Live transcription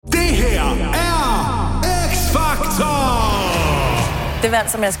det valg,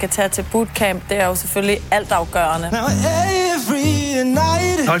 som jeg skal tage til bootcamp, det er jo selvfølgelig altafgørende.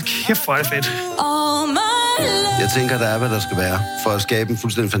 Hold kæft, hvor er det fedt. Jeg tænker, der er, hvad der skal være, for at skabe en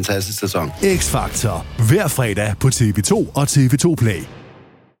fuldstændig fantastisk sæson. X-Factor. Hver fredag på TV2 og TV2 Play.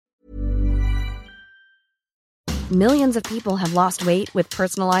 Millions of people have lost weight with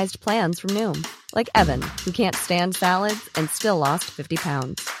personalized plans from Noom. Like Evan, who can't stand salads and still lost 50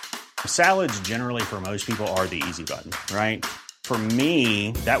 pounds. Salads generally for most people are the easy button, right? For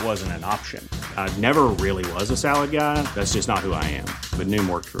me, that wasn't an option. I never really was a salad guy. That's just not who I am. But Noom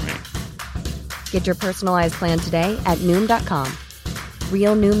worked for me. Get your personalized plan today at Noom.com.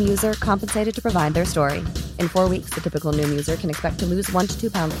 Real Noom user compensated to provide their story. In 4 weeks, the typical Noom user can expect to lose 1 to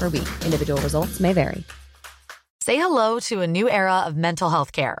 2 pounds per week. Individual results may vary. Say hello to a new era of mental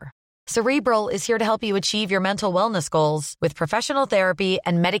health care. Cerebral is here to help you achieve your mental wellness goals with professional therapy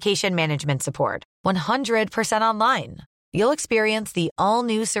and medication management support. 100% online. You'll experience the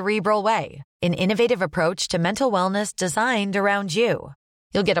all-new Cerebral Way, an innovative approach to mental wellness designed around you.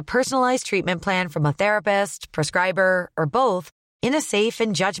 You'll get a personalized treatment plan from a therapist, prescriber, or both in a safe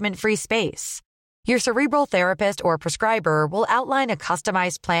and judgment-free space. Your Cerebral therapist or prescriber will outline a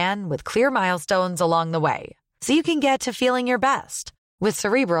customized plan with clear milestones along the way, so you can get to feeling your best. With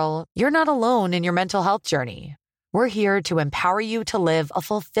Cerebral, you're not alone in your mental health journey. We're here to empower you to live a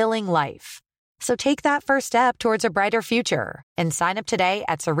fulfilling life. So take that first step towards a brighter future and sign up today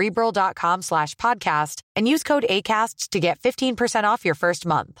at Cerebral.com/podcast and use code ACAST to get 15% off your first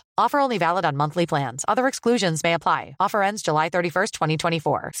month. Offer only valid on monthly plans. Other exclusions may apply. Offer ends July 31st,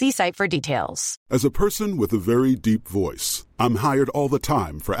 2024. See site for details. As a person with a very deep voice, I'm hired all the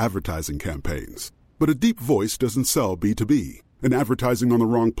time for advertising campaigns. But a deep voice doesn't sell B2B. And advertising on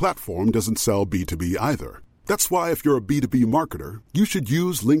the wrong platform doesn't sell B2B either. That's why if you're a B2B marketer, you should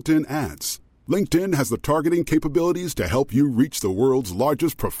use LinkedIn ads. LinkedIn has the targeting capabilities to help you reach the world's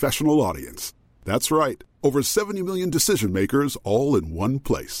largest professional audience. That's right. Over 70 million decision makers all in one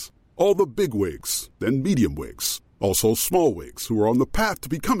place. All the big wigs, then medium wigs. Also small wigs who are on the path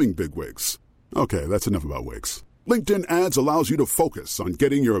to becoming big wigs. Okay, that's enough about wigs. LinkedIn ads allows you to focus on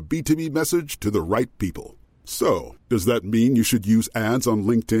getting your B2B message to the right people. So, does that mean you should use ads on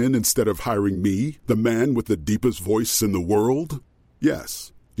LinkedIn instead of hiring me, the man with the deepest voice in the world? Yes.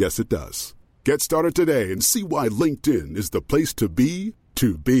 Yes, it does. Get started today and see why LinkedIn is the place to be to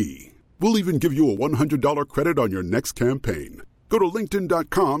be. We'll even give you a $100 credit on your next campaign. Go to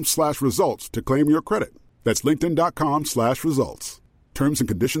linkedin.com/results to claim your credit. That's linkedin.com/results. Terms and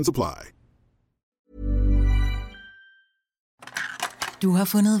conditions apply. Du har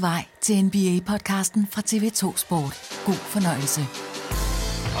fundet vej til NBA-podcasten fra TV2 Sport. God fornøjelse. Der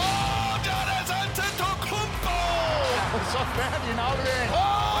er altså Antetokounmpo! Så færdig en aflevering.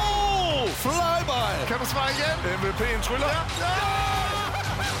 Flyby! Kan du svare igen? MVP'en tryller. Ja!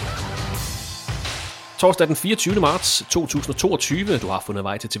 Torsdag den 24. marts 2022. Du har fundet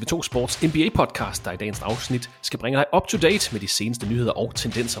vej til TV2 Sports NBA-podcast, der i dagens afsnit skal bringe dig up to date med de seneste nyheder og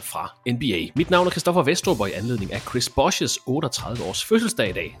tendenser fra NBA. Mit navn er Christoffer Vestrup, og i anledning af Chris Bosh's 38-års fødselsdag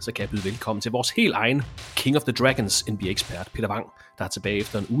i dag, så kan jeg byde velkommen til vores helt egen King of the Dragons NBA-ekspert, Peter Wang, der er tilbage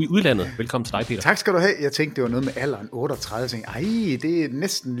efter en uge i udlandet. Velkommen til dig, Peter. Tak skal du have. Jeg tænkte, det var noget med alderen 38. Jeg tænkte, det er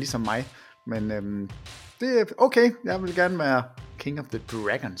næsten ligesom mig. Men det er okay. Jeg vil gerne være King of the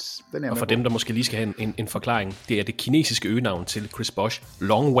Dragons. Den er og for dem, der måske lige skal have en forklaring, det er det kinesiske øgenavn til Chris Bosh.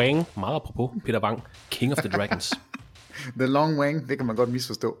 Long Wang, meget apropos Peter Wang, King of the Dragons. The Long Wang, det kan man godt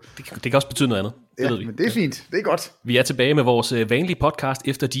misforstå. Det kan også betyde noget andet. Det ved vi. Men det er fint. Det er godt. Vi er tilbage med vores vanlige podcast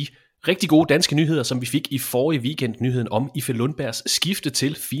efter de rigtig gode danske nyheder, som vi fik i forrige weekend. Nyheden om Ife Lundbergs skifte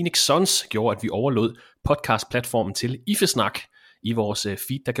til Phoenix Suns gjorde, at vi overlod podcastplatformen til Ifesnak. I vores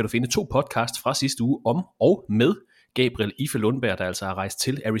feed, der kan du finde 2 podcasts fra sidste uge om og med Gabriel Ife Lundberg, der altså er rejst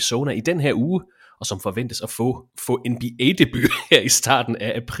til Arizona i den her uge, og som forventes at få NBA-debut her i starten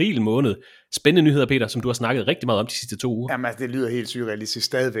af april måned. Spændende nyheder, Peter, som du har snakket rigtig meget om de sidste 2 uger. Jamen, altså, det lyder helt surrealistisk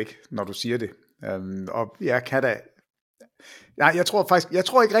stadigvæk, når du siger det. Og jeg kan da... Nej, jeg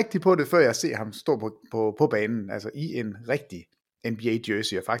tror ikke rigtig på det, før jeg ser ham stå på banen, altså i en rigtig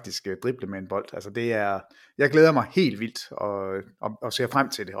NBA-jersey og faktisk drible med en bold. Altså det er, jeg glæder mig helt vildt og ser frem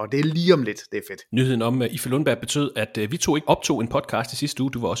til det, og det er lige om lidt, det er fedt. Nyheden om Ife Lundberg betød, at vi to ikke optog en podcast i sidste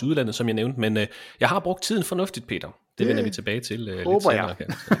uge. Du var også udlandet, som jeg nævnte, men jeg har brugt tiden fornuftigt, Peter. Det vender vi tilbage til lidt senere.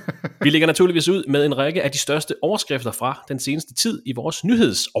 Vi lægger naturligvis ud med en række af de største overskrifter fra den seneste tid i vores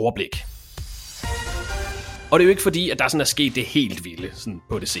nyhedsoverblik. Og det er jo ikke fordi, at der sådan er sket det helt vilde sådan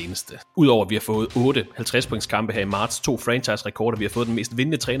på det seneste. Udover at vi har fået 8 50-points kampe her i marts, 2 franchise-rekorder, vi har fået den mest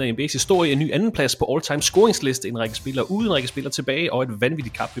vindende træner i NBA's historie, en ny andenplads på all-time scoringsliste, en række spillere ude, en række spillere tilbage, og et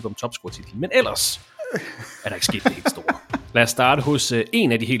vanvittigt kapløb om topscore-titlen. Men ellers er der ikke sket det helt store. Lad os starte hos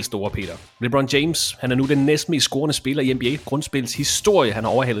en af de helt store, Peter. LeBron James, han er nu den næstmest scorende spiller i NBA-grundspillets historie. Han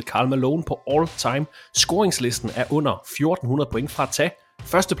har overhalet Karl Malone på all-time. Scoringslisten er under 1400 point fra at tage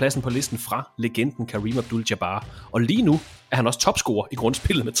førstepladsen på listen fra legenden Kareem Abdul-Jabbar. Og lige nu er han også topscorer i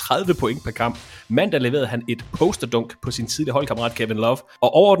grundspillet med 30 point per kamp. Mandag leverede han et posterdunk på sin tidligere holdkammerat Kevin Love.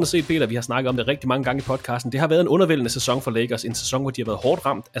 Og overordnet set, Peter, vi har snakket om det rigtig mange gange i podcasten, det har været en undervældende sæson for Lakers. En sæson, hvor de har været hårdt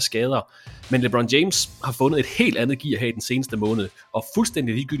ramt af skader. Men LeBron James har fundet et helt andet gear her i den seneste måned. Og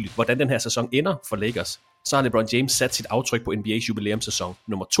fuldstændig ligegyldigt, hvordan den her sæson ender for Lakers, så har LeBron James sat sit aftryk på NBA's jubilæumssæson.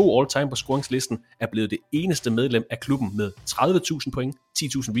 Nummer 2 all-time på scoringslisten, er blevet det eneste medlem af klubben med 30.000 point,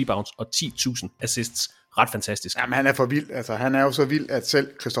 10.000 rebounds og 10.000 assists. Ret fantastisk. Jamen, han er for vild. Altså, han er jo så vild, at selv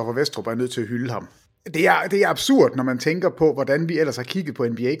Christoffer Westrup er nødt til at hylde ham. Det er absurd, når man tænker på, hvordan vi ellers har kigget på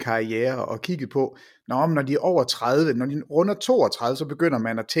NBA-karriere og kigget på, når de er over 30, når de runder 32, så begynder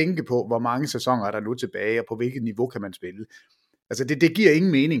man at tænke på, hvor mange sæsoner er der nu tilbage, og på hvilket niveau kan man spille. Altså, det giver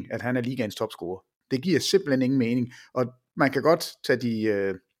ingen mening, at han er ligaens topscorer. Det giver simpelthen ingen mening. Og man kan godt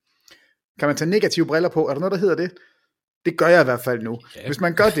tage kan man tage negative briller på? Er der noget, der hedder det? Det gør jeg i hvert fald nu. Ja. Hvis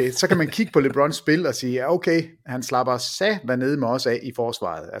man gør det, så kan man kigge på LeBrons spil og sige, ja, okay, han slapper nede med os af i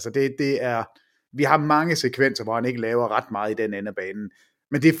forsvaret. Altså det er, vi har mange sekvenser, hvor han ikke laver ret meget i den ende af banen.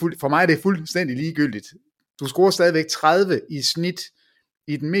 Men for mig er det fuldstændig ligegyldigt. Du scorer stadigvæk 30 i snit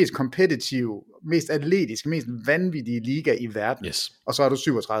i den mest kompetitive, mest atletiske, mest vanvittige liga i verden. Yes. Og så er du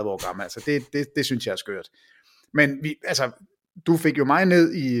 37 år gammel. Altså det synes jeg er skørt. Men du fik jo mig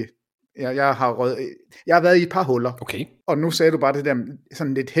ned i... Jeg har været i et par huller, okay. Og nu sagde du bare det der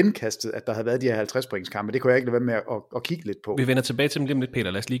sådan lidt henkastet, at der havde været de her 50 points kampe. Det kunne jeg ikke lade være med at kigge lidt på. Vi vender tilbage til dem lige om lidt,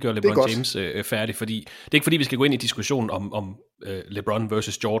 Peter. Lad os lige gøre LeBron James færdig, fordi det er ikke fordi, vi skal gå ind i diskussionen om LeBron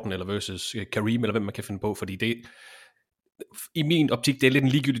versus Jordan, eller versus Kareem, eller hvem man kan finde på, fordi det, i min optik, det er lidt en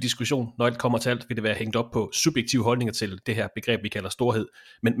ligegyldig diskussion. Når alt kommer til alt, vil det være hængt op på subjektive holdninger til det her begreb, vi kalder storhed.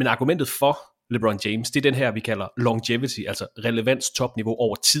 Men argumentet for LeBron James, det er den her, vi kalder longevity, altså relevans topniveau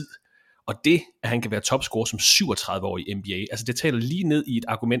over tid. Og det, at han kan være topscorer som 37-årig i NBA, altså det taler lige ned i et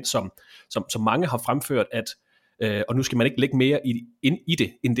argument, som mange har fremført, at, og nu skal man ikke lægge mere ind i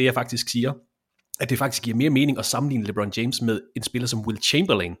det, end det jeg faktisk siger, at det faktisk giver mere mening at sammenligne LeBron James med en spiller som Will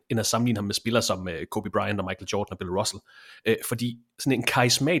Chamberlain, end at sammenligne ham med spillere som Kobe Bryant og Michael Jordan og Bill Russell. Fordi sådan en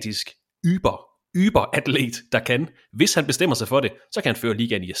karismatisk atlet, der kan, hvis han bestemmer sig for det, så kan han føre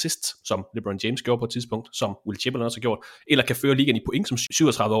ligaen i assists, som LeBron James gjorde på et tidspunkt, som Will Chamberlain også har gjort, eller kan føre ligaen i point som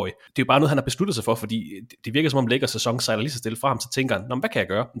 37-årig. Det er jo bare noget, han har besluttet sig for, fordi det virker som om Lakers sæson sejler lige så stille fra ham, så tænker han, hvad kan jeg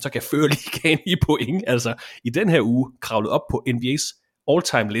gøre? Så kan jeg føre ligaen i point. Altså, i den her uge kravlet op på NBA's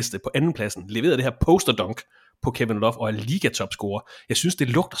all-time liste på andenpladsen, leverede det her poster dunk på Kevin Love og er liga-topscorer. Jeg synes, det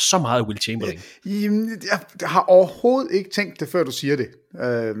lugter så meget af Will Chamberlain. Jeg har overhovedet ikke tænkt det, før du siger det.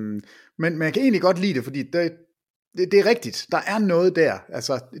 Men jeg kan egentlig godt lide det, fordi det er rigtigt. Der er noget der.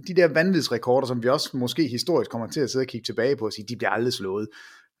 Altså, de der vanvidsrekorder, som vi også måske historisk kommer til at sidde og kigge tilbage på og sige, de bliver aldrig slået.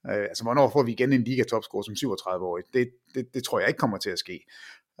 Altså, hvornår får vi igen en liga-topscorer som 37-årig? Det tror jeg ikke kommer til at ske.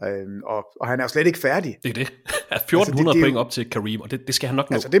 Og han er jo slet ikke færdig. Det er det. 1400 point op til Kareem, og det skal han nok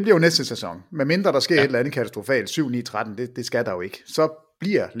nå. Altså, det bliver jo næste sæson. Med mindre der sker et eller andet katastrofalt, 7-9-13, det skal der jo ikke. Så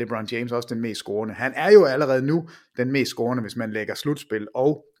bliver LeBron James også den mest scorende. Han er jo allerede nu den mest scorende, hvis man lægger slutspil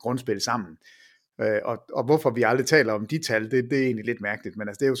og grundspil sammen. Og hvorfor vi aldrig taler om de tal, det er egentlig lidt mærkeligt, men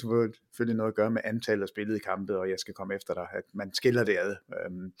altså, det er jo selvfølgelig noget at gøre med antallet af spillede i kampe, og jeg skal komme efter dig, at man skiller det ad.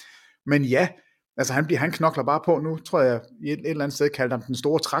 Men ja, altså han knokler bare på. Nu tror jeg, et eller andet sted kaldte ham den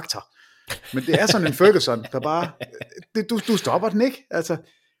store traktor. Men det er sådan en Ferguson, der bare, du stopper den ikke. Altså,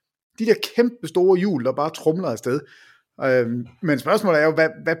 de der kæmpe store hjul, der bare tromler afsted. Men spørgsmålet er jo,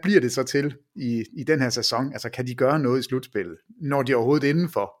 hvad bliver det så til i den her sæson? Altså, kan de gøre noget i slutspillet, når de er overhovedet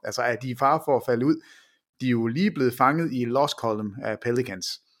indenfor? Altså, er de i fare for at falde ud? De er jo lige blevet fanget i loss column af Pelicans.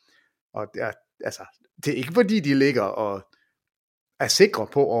 Og altså, det er ikke fordi, de ligger og er sikre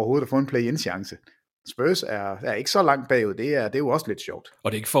på overhovedet at få en play-in-chance. Spurs er ikke så langt bagud, det er jo også lidt sjovt.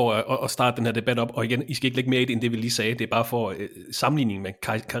 Og det er ikke for at starte den her debat op, og igen, I skal ikke lægge mere i det, end det vi lige sagde, det er bare for sammenligning med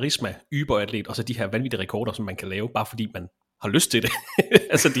karisma, yberatlet, og så de her vanvittige rekorder, som man kan lave, bare fordi man har lyst til det.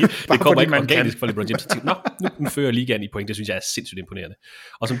 Altså, det kommer ikke organisk for LeBron James. Nu fører ligaen i point, det synes jeg er sindssygt imponerende.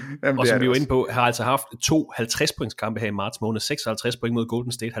 Og som vi jo inde på, har altså haft 2 50-points kampe her i marts måned, 56 point mod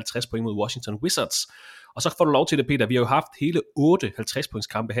Golden State, 50 point mod Washington Wizards. Og så får du lov til det, Peter. Vi har jo haft hele 8 50-points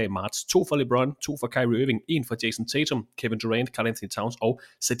kampe her i marts. 2 for LeBron, 2 for Kyrie Irving, 1 for Jason Tatum, Kevin Durant, Karl Anthony Towns og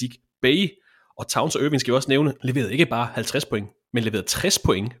Sadiq Bey. Og Towns og Irving skal jo også nævne, leverede ikke bare 50 point. men leverede 60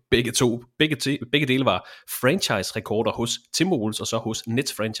 point. Begge dele var franchise-rekorder hos Timberwolves, og så hos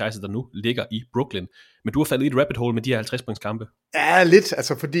Nets-franchise, der nu ligger i Brooklyn. Men du har faldet i et rabbit hole med de her 50 points kampe. Ja, lidt,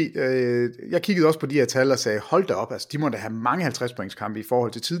 altså fordi jeg kiggede også på de her tal og sagde, hold da op, altså de må da have mange 50 points kampe i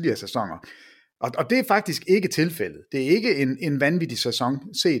forhold til tidligere sæsoner. Og det er faktisk ikke tilfældet. Det er ikke en vanvittig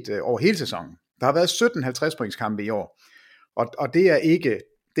sæson set over hele sæsonen. Der har været 17 50 points kampe i år, og det er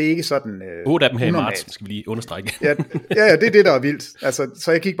ikke sådan 8 af dem her i marts, skal vi lige understrege. ja, det er det, der er vildt. Altså,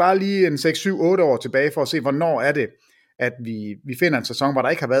 så jeg gik bare lige en 6, 7, 8 år tilbage for at se, hvornår er det, at vi finder en sæson, hvor der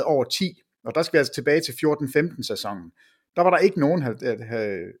ikke har været over 10. Og der skal vi altså tilbage til 14-15 sæsonen. Der var der ikke nogen,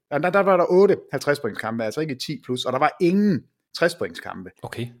 der var der 8 50 points kampe, altså ikke 10 plus, og der var ingen 60 points kampe.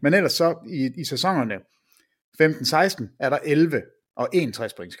 Okay. Men ellers så i sæsonerne 15-16 er der 11 og 1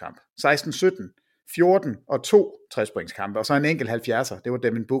 60 points kamp. 16-17, 14 og 2 60 points kampe, og så en enkelt 70'er. Det var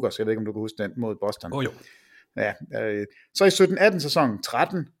Devin Booker, så jeg ved ikke, om du kan huske den mod Boston. Jo. Ja, så i 17-18 sæsonen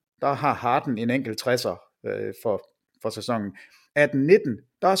 13, der har Harden en enkelt 60'er for sæsonen.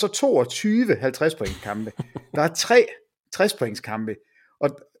 18-19, der er så 22 50 points kampe. Der er 3 60 points kampe. Og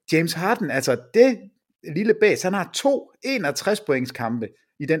James Harden, altså det lille bæs, han har 2 61 points kampe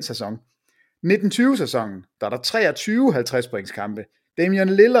i den sæson. 19-20 sæsonen, der er der 23 50 points kampe. Damian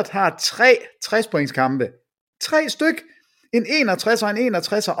Lillard har 3 60 points kampe. 3 styk. En 61'er, en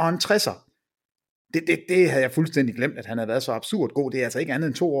 61'er og en 60'er. Det havde jeg fuldstændig glemt, at han havde været så absurd god. Det er altså ikke andet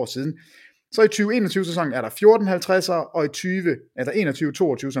end 2 år siden. Så i 2021 sæsonen er der 14 50'er, og i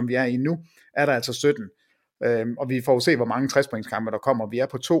 21-22, som vi er i nu, er der altså 17. Og vi får se, hvor mange 60 points kampe der kommer. Vi er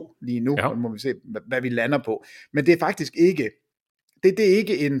på 2 lige nu, og må vi se, hvad vi lander på. Men det er faktisk ikke, det er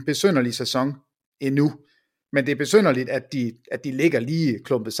ikke en besynderlig sæson endnu. Men det er besynderligt, at de ligger lige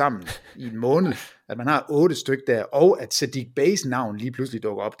klumpet sammen i en måned. At man har 8 stykker der, og at Sadiq Beys navn lige pludselig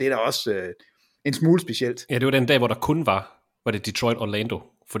dukker op. Det er da også en smule specielt. Ja, det var den dag, hvor der kun var det Detroit Orlando.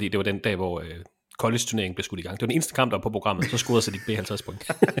 Fordi det var den dag, hvor college-turneringen blev skudt i gang. Det var den eneste kamp, der var på programmet. Så scorede Sadiq Bey 50 point.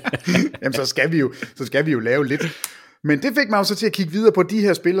 Jamen, så skal vi jo lave lidt. Men det fik mig jo så til at kigge videre på de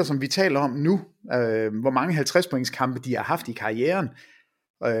her spillere, som vi taler om nu. Hvor mange 50 points kampe de har haft i karrieren.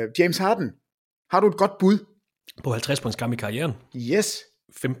 James Harden, har du et godt bud? På 50 points kampe i karrieren? Yes.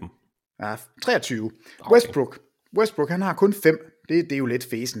 15. Ja, 23. Okay. Westbrook, han har kun 5. Det er jo lidt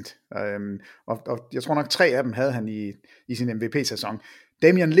fæsent. Og jeg tror nok 3 af dem havde han i sin MVP-sæson.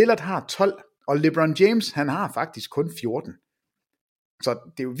 Damian Lillard har 12, og LeBron James, han har faktisk kun 14. Så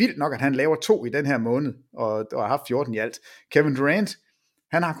det er jo vildt nok, at han laver 2 i den her måned, og har haft 14 i alt. Kevin Durant,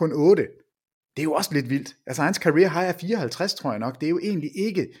 han har kun 8. Det er jo også lidt vildt. Altså hans career high er 54, tror jeg nok. Det er jo egentlig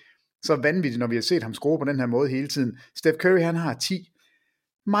ikke så vanvittigt, når vi har set ham score på den her måde hele tiden. Steph Curry, han har 10.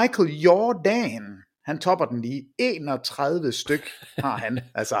 Michael Jordan, han topper den lige. 31 styk har han.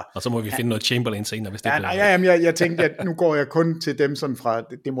 Altså, og så må vi finde noget Chamberlain senere, hvis det bliver... Jeg tænkte, at nu går jeg kun til dem sådan fra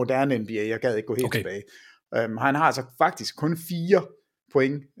det moderne NBA. Jeg gad ikke gå helt tilbage. Han har altså faktisk kun 4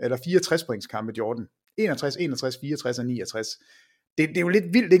 point, eller 64 points kampe, Jordan. 61, 61, 64 og 69. Det er jo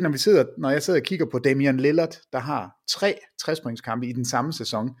lidt vildt, ikke, når jeg sidder og kigger på Damian Lillard, der har 3 60 points kampe i den samme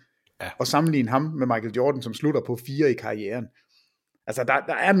sæson, og sammenligne ham med Michael Jordan, som slutter på 4 i karrieren. Altså,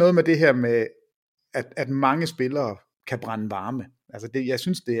 der er noget med det her med, at mange spillere kan brænde varme. Altså, jeg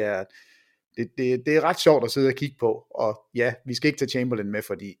synes, det er ret sjovt at sidde og kigge på, og ja, vi skal ikke tage Chamberlain med,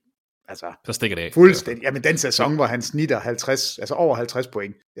 fordi altså, så stikker det af. Fuldstændig. Jamen den sæson, hvor han snitter 50, altså over 50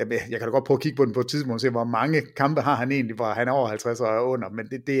 point. Jeg kan da godt prøve at kigge på den på et tidspunkt og se, hvor mange kampe har han egentlig, hvor han er over 50 og er under. Men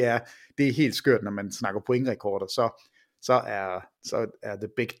det er helt skørt, når man snakker pointrekorder. Så er The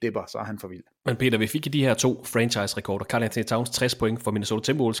Big Dipper, så er han for vild. Men Peter, vi fik de her 2 franchise-rekorder. Karl Anthony Towns 60 point for Minnesota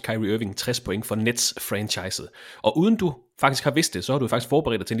Timberwolves, Kyrie Irving 60 point for Nets-franchiset. Og uden du faktisk har vidst det, så har du faktisk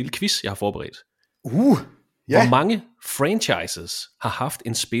forberedt dig til en lille quiz, jeg har forberedt. Ja. Hvor mange franchises har haft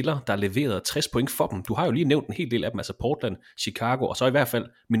en spiller, der leverede 60 point for dem? Du har jo lige nævnt en hel del af dem, altså Portland, Chicago, og så i hvert fald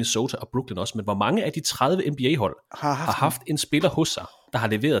Minnesota og Brooklyn også. Men hvor mange af de 30 NBA-hold har haft en spiller hos sig, der har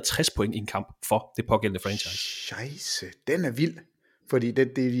leveret 60 point i en kamp for det pågældende franchise? Scheisse, den er vild. Fordi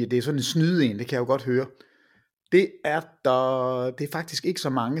det er sådan en snyde en, det kan jeg jo godt høre. Det er faktisk ikke så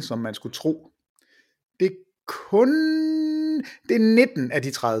mange, som man skulle tro. Det er 19 af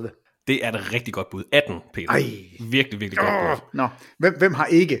de 30. Det er et rigtig godt bud. 18, Peter. Virkelig, virkelig godt bud. Nå. Hvem har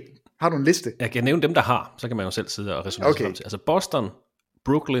ikke? Har du en liste? Jeg kan nævne dem, der har. Så kan man jo selv sidde og resonere sig frem til. Altså Boston,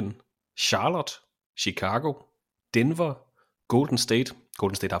 Brooklyn, Charlotte, Chicago, Denver, Golden State.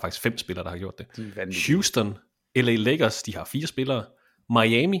 Golden State har faktisk 5 spillere, der har gjort det. Houston, LA Lakers, de har 4 spillere.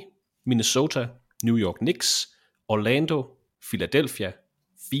 Miami, Minnesota, New York Knicks, Orlando, Philadelphia,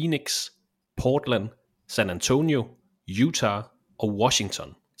 Phoenix, Portland, San Antonio, Utah og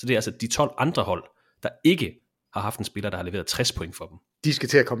Washington. Så det er altså de 12 andre hold, der ikke har haft en spiller, der har leveret 60 point for dem. De skal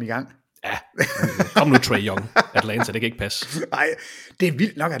til at komme i gang. Ja, kom nu Trae Young. Atlanta, det kan ikke passe. Nej, det er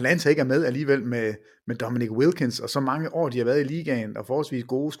vildt nok, at Atlanta ikke er med alligevel med Dominic Wilkins, og så mange år, de har været i ligaen, og forholdsvis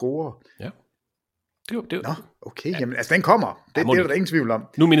gode scorer. Ja. Nå, okay, jamen altså den kommer. Det er der ingen tvivl om.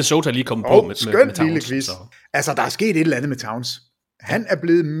 Nu er Minnesota lige kommet på med skønt Towns. Lille quiz. Altså, der er sket et eller andet med Towns. Han er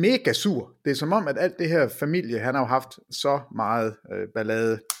blevet mega sur. Det er som om, at alt det her familie, han har jo haft så meget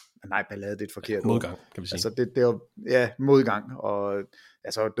ballade. Nej, ballade, det er et forkert modgang, kan vi sige. Altså, det er jo, modgang, og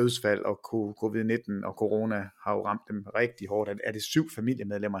altså dødsfald, og covid-19 og corona har jo ramt dem rigtig hårdt. Er det 7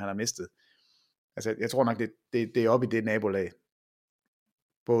 familiemedlemmer, han har mistet? Altså, jeg tror nok, det er oppe i det nabolag.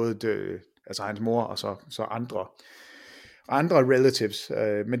 Både altså hans mor, og så andre relatives.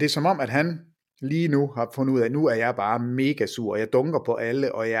 Men det er som om, at han lige nu har fundet ud af, at nu er jeg bare mega sur, og jeg dunker på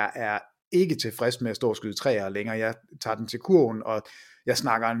alle, og jeg er ikke tilfreds med at stå og skyde træer længere. Jeg tager den til kurven, og jeg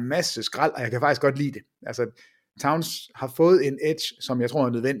snakker en masse skrald, og jeg kan faktisk godt lide det. Altså, Towns har fået en edge, som jeg tror er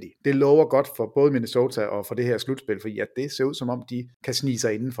nødvendig. Det lover godt for både Minnesota og for det her slutspil, fordi det ser ud som om, de kan snige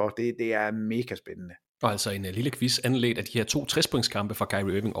sig indenfor. Det er mega spændende. Og altså en lille quiz anledt af de her 2 60-pointskampe fra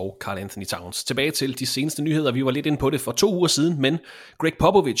Kyrie Irving og Karl Anthony Towns. Tilbage til de seneste nyheder. Vi var lidt inde på det for 2 uger siden, men Greg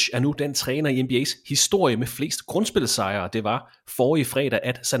Popovich er nu den træner i NBA's historie med flest grundspilsejre. Det var forrige fredag,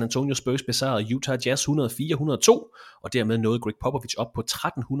 at San Antonio Spurs besejrede Utah Jazz 104-102, og dermed nåede Greg Popovich op på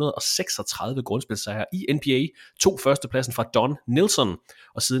 1336 grundspilsejre i NBA. 2 førstepladsen fra Don Nelson,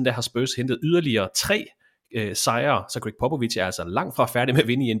 og siden da har Spurs hentet yderligere 3 sejre, så Greg Popovich er altså langt fra færdig med at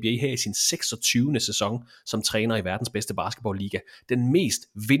vinde i NBA her i sin 26. sæson som træner i verdens bedste basketballliga. Den mest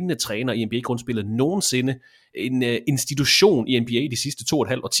vindende træner i NBA-grundspillet nogensinde. En institution i NBA de sidste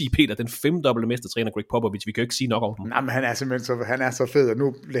 2,5 årti, Peter, den 5-dobbelte mestertræner Greg Popovich. Vi kan jo ikke sige nok om dem. Nej, men han er simpelthen han er så fed, og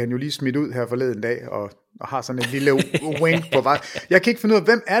nu blev han jo lige smidt ud her forleden dag, og har sådan en lille wink på vej. Jeg kan ikke finde ud af,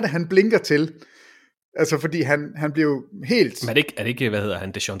 hvem er det, han blinker til? Altså, fordi han blev helt... Men er det ikke, hvad hedder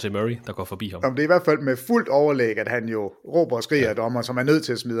han, DeJounte Murray, der går forbi ham? Det er i hvert fald med fuldt overlæg, at han jo råber og skriger af dommer, som er nødt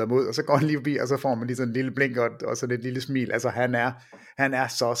til at smide ham ud, og så går han lige forbi, og så får man lige sådan en lille blink og sådan et lille smil. Altså, han er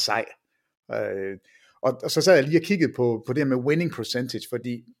så sej. Og så sad jeg lige og kiggede på det med winning percentage,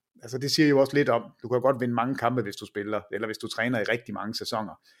 fordi altså, det siger jo også lidt om, du kan godt vinde mange kampe, hvis du spiller, eller hvis du træner i rigtig mange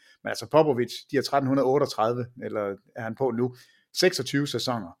sæsoner. Men altså, Popovich, de har 1338, eller er han på nu, 26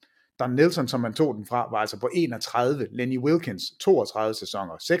 sæsoner. Don Nelson, som man tog den fra, var altså på 31. Lenny Wilkins, 32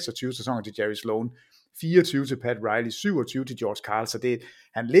 sæsoner. 26 sæsoner til Jerry Sloan. 24 til Pat Riley. 27 til George Karl. Så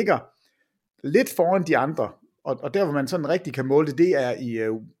han ligger lidt foran de andre. Og der, hvor man sådan rigtig kan måle det er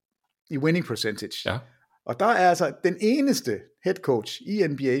i winning percentage. Ja. Og der er altså den eneste head coach i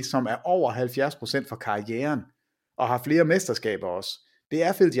NBA, som er over 70% for karrieren, og har flere mesterskaber også. Det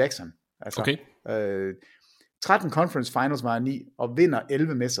er Phil Jackson. Altså, okay. 13 conference finals var han i, og vinder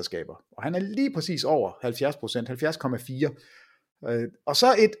 11 mesterskaber. Og han er lige præcis over 70%, 70,4. Og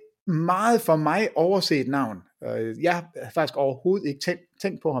så et meget for mig overset navn. Jeg har faktisk overhovedet ikke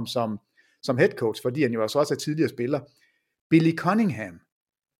tænkt på ham som head coach, fordi han jo også er tidligere spiller. Billy Cunningham.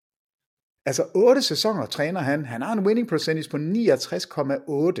 Altså 8 sæsoner træner han. Han har en winning percentage på 69,8.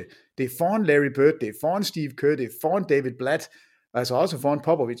 Det er foran Larry Bird, det er foran Steve Kerr, det er foran David Blatt, altså også foran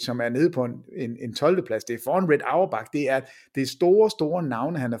Popovich, som er nede på en 12. plads. Det er foran Red Auerbach. Det er store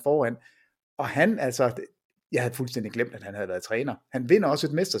navne, han er foran. Og han, altså, jeg havde fuldstændig glemt, at han havde været træner. Han vinder også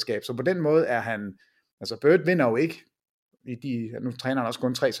et mesterskab, så på den måde er han, altså Bird vinder jo ikke, nu træner han også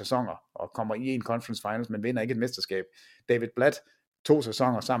kun 3 sæsoner, og kommer i en conference finals, men vinder ikke et mesterskab. David Blatt, 2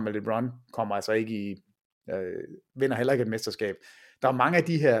 sæsoner sammen med LeBron, kommer altså ikke vinder heller ikke et mesterskab. Der er mange af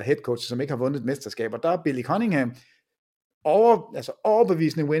de her head coaches, som ikke har vundet et mesterskab, og der er Billy Cunningham,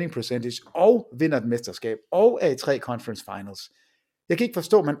 overbevisende winning percentage, og vinder et mesterskab, og er i 3 conference finals. Jeg kan ikke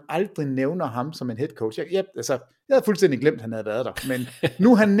forstå, at man aldrig nævner ham som en head coach. Jeg havde fuldstændig glemt, at han havde været der, men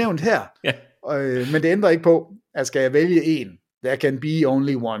nu er han nævnt her. Men det ændrer ikke på, at skal jeg vælge en, there can be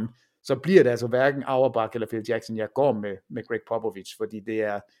only one, så bliver det altså hverken Auerbach eller Phil Jackson. Jeg går med Greg Popovich, fordi det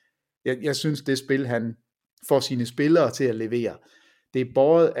er, jeg synes, det spil, han får sine spillere til at levere, det er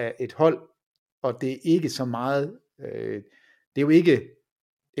båret af et hold, og det er ikke så meget, det er jo ikke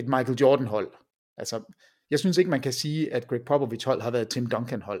et Michael Jordan hold. Altså, jeg synes ikke, man kan sige, at Greg Popovich hold har været Tim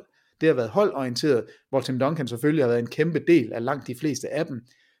Duncan hold. Det har været holdorienteret, hvor Tim Duncan selvfølgelig har været en kæmpe del af langt de fleste af dem,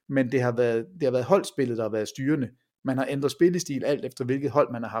 men det har været holdspillet, der har været styrende. Man har ændret spillestil alt efter, hvilket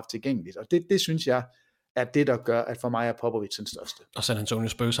hold man har haft tilgængeligt, og det synes jeg er det, der gør, at for mig er Popovich den største. Og San Antonio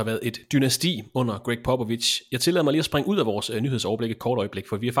Spurs har været et dynasti under Greg Popovich. Jeg tillader mig lige at springe ud af vores nyhedsoverblik et kort øjeblik,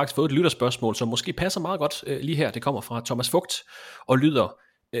 for vi har faktisk fået et lytterspørgsmål, som måske passer meget godt lige her. Det kommer fra Thomas Fugt og lyder: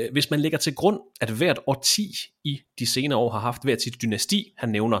 Hvis man lægger til grund, at hvert årti i de senere år har haft hvert sit dynasti, han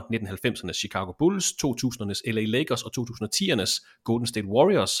nævner 1990'ernes Chicago Bulls, 2000'ernes LA Lakers og 2010'ernes Golden State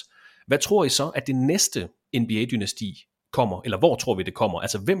Warriors, hvad tror I så, at det næste NBA-dynasti kommer, eller hvor tror vi det kommer?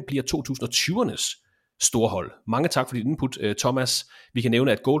 Altså, hvem bliver 2020'ernes storhold? Mange tak for dit input, Thomas. Vi kan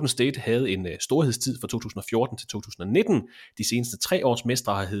nævne, at Golden State havde en storhedstid fra 2014 til 2019. De seneste 3 års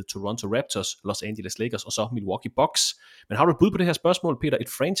mestre har heddet Toronto Raptors, Los Angeles Lakers og så Milwaukee Bucks. Men har du et bud på det her spørgsmål, Peter? Et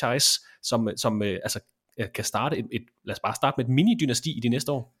franchise, som kan starte lad os bare starte med et mini-dynasti i de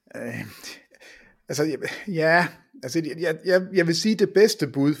næste år? Jeg vil sige, at det bedste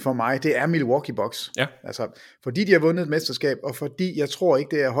bud for mig, det er Milwaukee Bucks. Ja. Altså, fordi de har vundet et mesterskab, og fordi jeg tror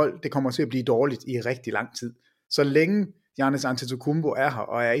ikke, det her hold, det kommer til at blive dårligt i rigtig lang tid. Så længe Giannis Antetokounmpo er her,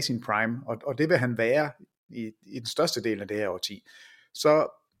 og er i sin prime, og det vil han være i den største del af det her årti, så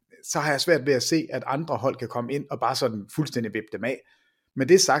har jeg svært ved at se, at andre hold kan komme ind og bare sådan fuldstændig vippe dem af. Men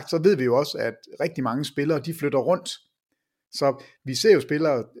det sagt, så ved vi jo også, at rigtig mange spillere, de flytter rundt. Så vi ser jo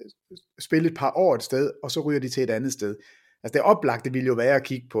spillere spille et par år et sted, og så ryger de til et andet sted. Altså det oplagte ville jo være at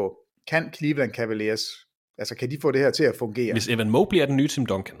kigge på, kan Cleveland Cavaliers, altså kan de få det her til at fungere? Hvis Evan Mobley er den nye Tim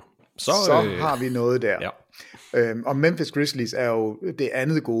Duncan, så har vi noget der. Ja. Og Memphis Grizzlies er jo det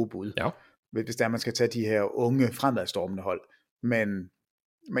andet gode bud, ja. Hvis der man skal tage de her unge fremadstormende hold.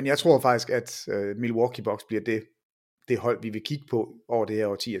 Men jeg tror faktisk, at Milwaukee Bucks bliver det hold, vi vil kigge på over det her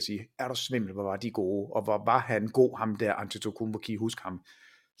årti og sige, er der svimmel, hvor var de gode, og hvor var han god, ham der Antetokounmpo, kan I huske ham?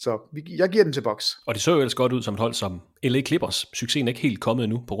 Så jeg giver den til Bucks. Og det så jo ellers godt ud som et hold som LA Clippers. Succesen er ikke helt kommet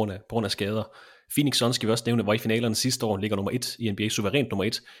endnu på grund af skader. Phoenix Suns skal vi også nævne, var i finalerne sidste år, ligger nummer 1 i NBA, suverænt nummer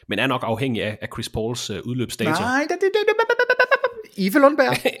 1, men er nok afhængig af Chris Pauls udløbsdato. Nej, Ife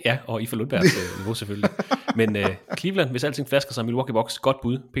Lundberg. Ja, og Ife Lundbergs niveau selvfølgelig. Men Cleveland, hvis alting flasker sig, Milwaukee Bucks, godt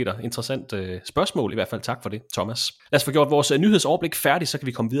bud, Peter. Interessant spørgsmål, i hvert fald tak for det, Thomas. Lad os få gjort vores nyhedsoverblik færdigt, så kan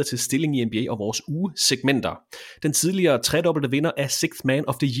vi komme videre til stilling i NBA og vores ugesegmenter. Den tidligere tredobbelte vinder af Sixth Man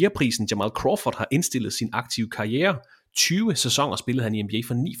of the Year-prisen, Jamal Crawford, har indstillet sin aktive karriere. 20 sæsoner spillede han i NBA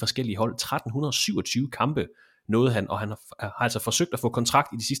for 9 forskellige hold, 1327 kampe nåede han, og han har altså forsøgt at få kontrakt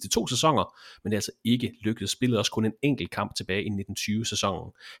i de sidste 2 sæsoner, men det er altså ikke lykkedes. Spillede også kun en enkelt kamp tilbage i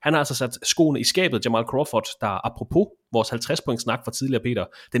 1920-sæsonen. Han har altså sat skoene i skabet, Jamal Crawford, der apropos vores 50-point snak fra tidligere, Peter,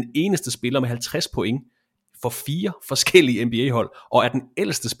 den eneste spiller med 50 point for 4 forskellige NBA-hold, og er den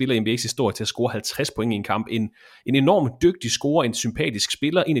ældste spiller i NBA's historie til at score 50 point i en kamp. En enormt dygtig scorer, en sympatisk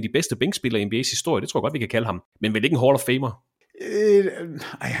spiller, en af de bedste bænkspillere i NBA's historie, det tror jeg godt, vi kan kalde ham. Men vel ikke en Hall of Famer?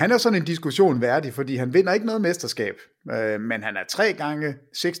 Han er sådan en diskussion værdig, fordi han vinder ikke noget mesterskab, men han er 3 gange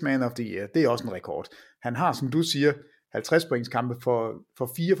Sixth Man of the Year. Det er også en rekord. Han har, som du siger, 50 points kampe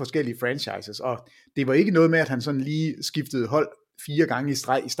for 4 forskellige franchises, og det var ikke noget med, at han sådan lige skiftede hold 4 gange i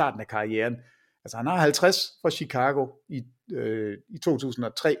streg i starten af karrieren. Altså han har 50 for Chicago i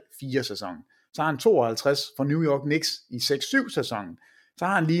 2003-4 sæsonen. Så har han 52 for New York Knicks i 6-7 sæsonen. Så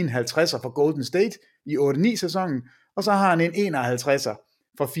har han lige en 50'er for Golden State i 8-9 sæsonen. Og så har han en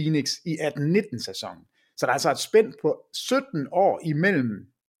 51'er for Phoenix i 18-19 sæsonen. Så der er altså et spænd på 17 år imellem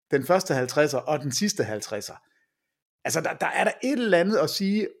den første 50'er og den sidste 50'er. Altså der er der et eller andet at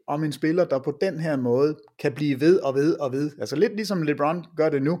sige om en spiller, der på den her måde kan blive ved og ved og ved. Altså lidt ligesom LeBron gør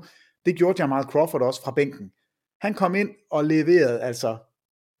det nu. Det gjorde Jamal Crawford også fra bænken. Han kom ind og leverede altså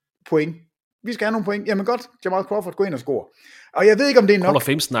point. Vi skal have nogle point. Jamen godt, Jamal Crawford, gå ind og score. Og jeg ved ikke, om det er nok. Hall of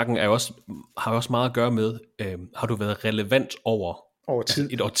Fame-snakken har også meget at gøre med, har du været relevant over tid. Altså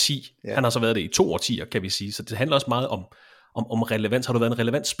et årti? Ja. Han har så været det i 2 årtier, kan vi sige. Så det handler også meget om relevans. Har du været en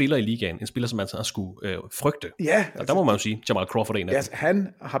relevant spiller i ligaen? En spiller, som man har skulle frygte? Ja. Altså, der må man jo sige, Jamal Crawford er en af dem.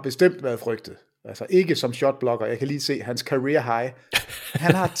 Han har bestemt været frygtet. Altså ikke som shotblocker. Jeg kan lige se hans career high.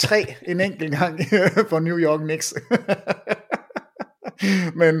 Han har 3 en enkelt gang for New York Knicks.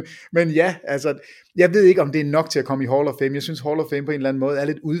 men ja, altså, jeg ved ikke, om det er nok til at komme i Hall of Fame. Jeg synes, Hall of Fame på en eller anden måde er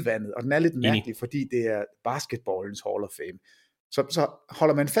lidt udvandet, og den er lidt mærkelig, fordi det er basketballens Hall of Fame. Så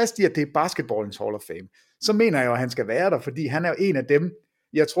holder man fast i, at det er basketballens Hall of Fame, så mener jeg jo, at han skal være der, fordi han er jo en af dem,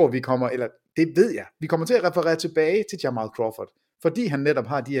 jeg tror, vi kommer, eller det ved jeg, vi kommer til at referere tilbage til Jamal Crawford, fordi han netop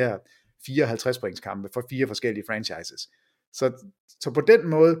har de her 54 pointskampe for 4 forskellige franchises. Så på den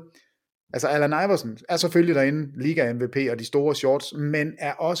måde, altså Allen Iverson er selvfølgelig derinde, Liga MVP og de store shorts, men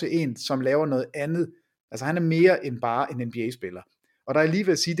er også en, som laver noget andet. Altså han er mere end bare en NBA-spiller. Og der er lige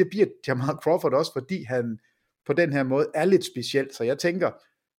ved at sige, det bliver Jamal Crawford også, fordi han på den her måde er lidt speciel. Så jeg tænker,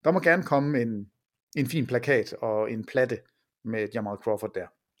 der må gerne komme en fin plakat og en platte med Jamal Crawford der.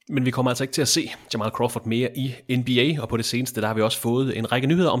 Men vi kommer altså ikke til at se Jamal Crawford mere i NBA, og på det seneste, der har vi også fået en række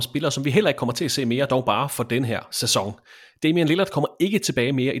nyheder om spillere, som vi heller ikke kommer til at se mere, dog bare for den her sæson. Damian Lillard kommer ikke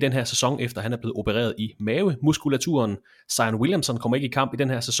tilbage mere i den her sæson, efter han er blevet opereret i mavemuskulaturen. Zion Williamson kommer ikke i kamp i den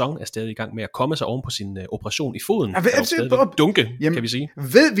her sæson, er stadig i gang med at komme sig oven på sin operation i foden. Dunke, kan vi sige.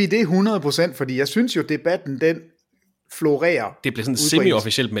 Ved vi det 100%? Fordi jeg synes jo, debatten den florerer. Det blev sådan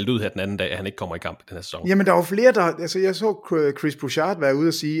semi-officielt meldt ud her den anden dag, at han ikke kommer i kamp i den her sæson. Jamen der var flere, der... Altså jeg så Chris Bouchard være ude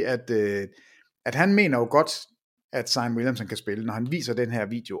og sige, at han mener jo godt, at Zion Williamson kan spille, når han viser den her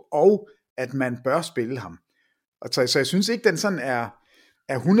video, og at man bør spille ham. Så jeg synes ikke, den sådan er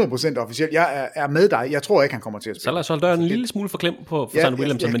 100% officiel. Jeg er med dig. Jeg tror ikke, han kommer til at spille. Så lad os holde døren en lille smule forklemt for Zion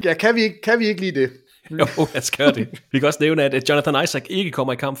Williamson. Ja, kan vi ikke lide det? Jo, lad os gøre det. Vi kan også nævne, at Jonathan Isaac ikke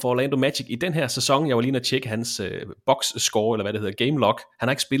kommer i kamp for Orlando Magic i den her sæson. Jeg var lige at tjekke hans box score, eller hvad det hedder, game log. Han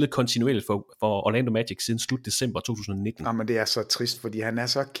har ikke spillet kontinuerligt for Orlando Magic siden slut december 2019. Jamen det er så trist, fordi han er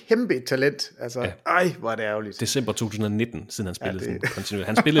så kæmpe et talent. Altså, ja. Ej, hvor er det ærgerligt. December 2019, siden han spillede sådan kontinuerligt.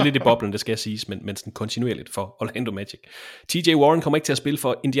 Han spillede lidt i boblen, det skal jeg siges, men sådan kontinuerligt for Orlando Magic. TJ Warren kommer ikke til at spille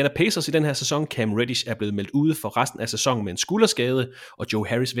for Indiana Pacers i den her sæson. Cam Reddish er blevet meldt ude for resten af sæsonen med en skulderskade, og Joe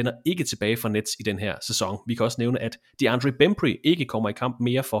Harris vender ikke tilbage fra Nets i den her sæson. Vi kan også nævne, at DeAndre Bembry ikke kommer i kamp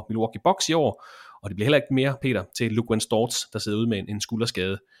mere for Milwaukee Bucks i år, og det bliver heller ikke mere, Peter, til Luke Stortz, der sidder ude med en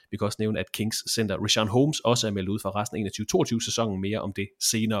skulderskade. Vi kan også nævne, at Kings center Richaun Holmes også er meldt ud for resten af 21-22-sæsonen, mere om det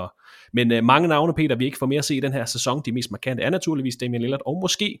senere. Men mange navne, Peter, vi ikke får mere at se i den her sæson. De mest markante er naturligvis Damian Lillard og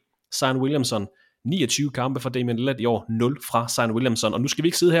måske Zion Williamson. 29 kampe for Damian Lillard i år, 0 fra Zion Williamson. Og nu skal vi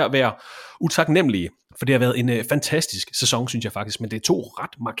ikke sidde her og være utaknemmelige, for det har været en fantastisk sæson, synes jeg faktisk. Men det er to ret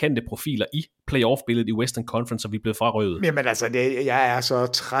markante profiler i playoff-billedet i Western Conference, og vi er blevet frarøvet. Jamen altså, jeg er så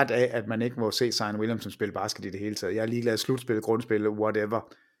træt af, at man ikke må se Zion Williamson spille basket i det hele taget. Jeg er ligeglad slutspil, grundspil,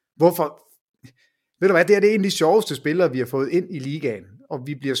 whatever. Hvorfor? Ved du hvad, det er en af de sjoveste spillere, vi har fået ind i ligaen, og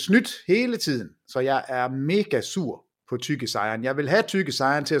vi bliver snydt hele tiden. Så jeg er mega sur på Tykke Zion. Jeg vil have Tykke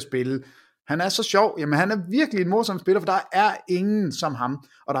Zion til at spille. Han er så sjov. Jamen, han er virkelig en morsom spiller, for der er ingen som ham,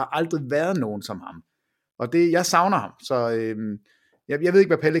 og der har aldrig været nogen som ham. Og jeg savner ham, så jeg ved ikke,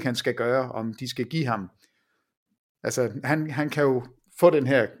 hvad Pelicans skal gøre, om de skal give ham. Altså, han kan jo få den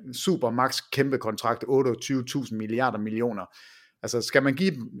her super max kæmpe kontrakt, 28.000 milliarder millioner. Altså, skal man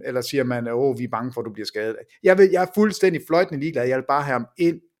give dem, eller siger man, vi er bange for, at du bliver skadet? Jeg er fuldstændig fløjtende ligeglad. Jeg vil bare have ham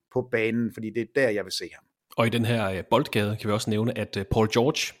ind på banen, fordi det er der, jeg vil se ham. Og i den her boldgade kan vi også nævne, at Paul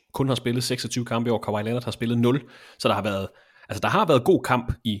George kun har spillet 26 kampe i år, Kawhi Leonard har spillet 0, så der har været god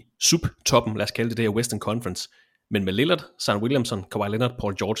kamp i subtoppen, lad os kalde det her Western Conference, men med Lillard, Zion Williamson, Kawhi Leonard,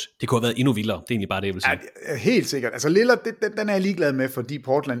 Paul George, det kunne have været endnu vildere, det er egentlig bare det, jeg vil sige. Ja, helt sikkert, altså Lillard, den er jeg ligeglad med, fordi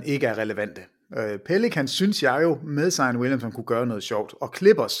Portland ikke er relevante. Pelicans synes jeg jo, med Zion Williamson kunne gøre noget sjovt, og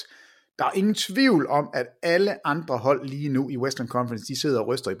Clippers, der er ingen tvivl om, at alle andre hold lige nu i Western Conference, de sidder og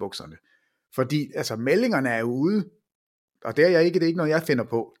ryster i bukserne. Fordi altså meldingerne er jo ude, og det er ikke noget, jeg finder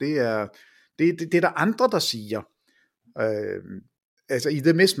på. Det er der andre, der siger. Altså i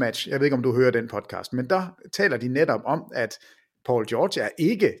The Mismatch, jeg ved ikke, om du hører den podcast, men der taler de netop om, at Paul George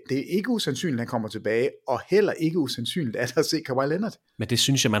det er ikke usandsynligt, at han kommer tilbage, og heller ikke usandsynligt, at han ser Kawhi Leonard. Men det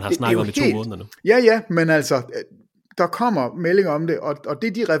synes jeg, man har snakket om i 2 måneder nu. Ja, men altså, der kommer meldinger om det, og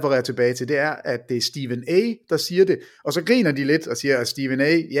det de refererer tilbage til, det er, at det er Stephen A., der siger det, og så griner de lidt og siger, at Stephen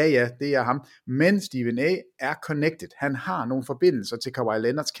A., ja, det er ham, men Stephen A. er connected. Han har nogle forbindelser til Kawhi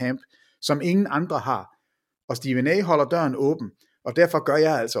Leonards camp, som ingen andre har, og Stephen A. holder døren åben, og derfor gør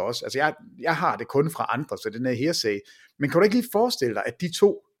jeg altså også, altså jeg har det kun fra andre, så den er hearsay, men kan du ikke lige forestille dig, at de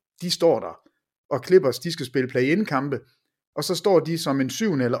to, de står der, og Clippers, de skal spille play-in-kampe, og så står de som en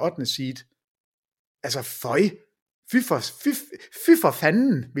 7. eller 8. seed, altså fy for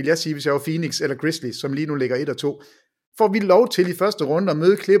fanden, vil jeg sige, hvis jeg var Phoenix eller Grizzlies, som lige nu ligger 1 og 2, får vi lov til i første runde at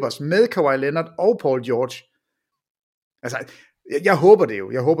møde Clippers med Kawhi Leonard og Paul George. Altså, jeg håber det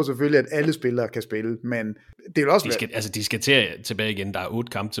jo. Jeg håber selvfølgelig, at alle spillere kan spille, men det vil også de skal tilbage igen. Der er 8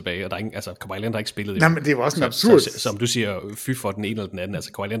 kampe tilbage, og der er ingen, altså Kawhi Leonard har ikke spillet. Nej, men det var også en absurd. Som du siger, fy for den ene eller den anden.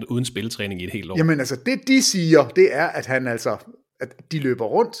 Altså Kawhi Leonard uden spilletræning i et helt år. Jamen altså, det de siger, det er, at han altså, at de løber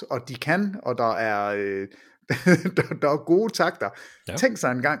rundt, og de kan, og der er... der er gode takter. Ja. Tænk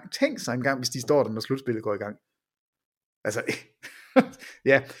sig en gang, hvis de står der, når slutspillet går i gang. Altså,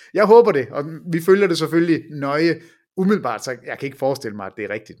 ja, jeg håber det, og vi følger det selvfølgelig nøje. Umiddelbart, så jeg kan ikke forestille mig, at det er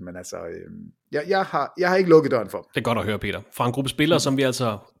rigtigt, men altså, jeg har ikke lukket døren for. Det er godt at høre, Peter. Fra en gruppe spillere, som vi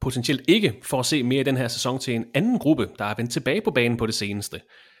altså potentielt ikke får at se mere i den her sæson, til en anden gruppe, der er vendt tilbage på banen på det seneste.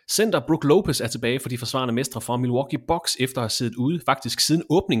 Center Brook Lopez er tilbage for de forsvarende mestre fra Milwaukee Bucks, efter at have siddet ude faktisk siden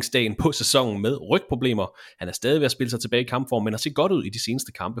åbningsdagen på sæsonen med rygproblemer. Han er stadig ved at spille sig tilbage i kampform, men har set godt ud i de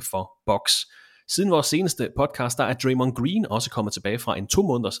seneste kampe for Bucks. Siden vores seneste podcast, der er Draymond Green også kommet tilbage fra en 2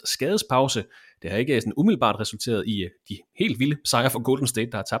 måneders skadespause. Det har ikke sådan umiddelbart resulteret i de helt vilde sejre for Golden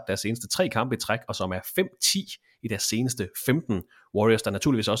State, der har tabt deres seneste 3 kampe i træk, og som er 5-10 i deres seneste 15. Warriors, der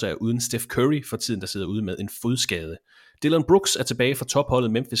naturligvis også er uden Steph Curry for tiden, der sidder ude med en fodskade. Dillon Brooks er tilbage fra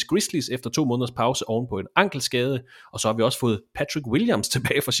topholdet Memphis Grizzlies efter 2 måneders pause oven på en ankelskade, og så har vi også fået Patrick Williams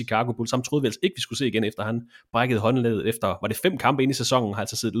tilbage fra Chicago Bulls. Ham troede vi altså ikke, vi skulle se igen, efter han brækkede håndledet efter, var det 5 kampe ind i sæsonen, har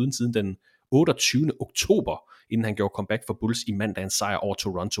altså siddet uden siden den 28. oktober, inden han gjorde comeback for Bulls i mandagens sejr over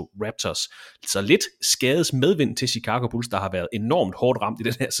Toronto Raptors. Så lidt skades medvind til Chicago Bulls, der har været enormt hårdt ramt i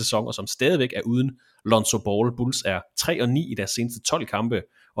den her sæson, og som stadigvæk er uden Lonzo Ball. Bulls er 3-9 i deres seneste 12 kampe,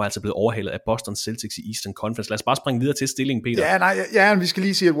 og er altså blevet overhalet af Boston Celtics i Eastern Conference. Lad os bare springe videre til stillingen, Peter. Ja, vi skal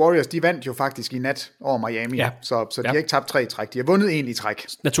lige sige, at Warriors, de vandt jo faktisk i nat over Miami, så de har ikke tabt 3 i træk, de har vundet 1 i træk.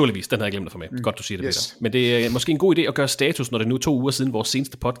 Naturligvis, den havde jeg glemt at få med. Godt, du siger det, Peter. Men det er måske en god idé at gøre status, når det er nu 2 uger siden vores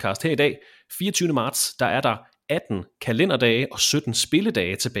seneste podcast. Her i dag, 24. marts, der er der 18 kalenderdage og 17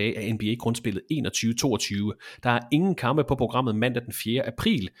 spilledage tilbage af NBA-grundspillet 21-22. Der er ingen kampe på programmet mandag den 4.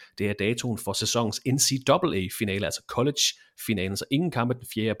 april. Det er datoen for sæsonens NCAA-finale, altså college-finalen, så ingen kampe den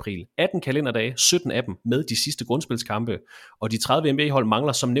 4. april. 18 kalenderdage, 17 af dem med de sidste grundspilskampe, og de 30 NBA-hold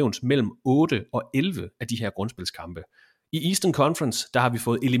mangler som nævnt mellem 8 og 11 af de her grundspilskampe. I Eastern Conference, der har vi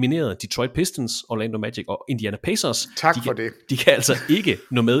fået elimineret Detroit Pistons, Orlando Magic og Indiana Pacers. Tak for det. De kan altså ikke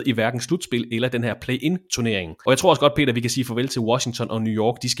nå med i hverken slutspil eller den her play-in-turnering. Og jeg tror også godt, Peter, vi kan sige farvel til Washington og New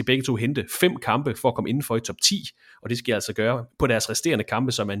York. De skal begge to hente 5 kampe for at komme indenfor i top 10, og det skal altså gøre på deres resterende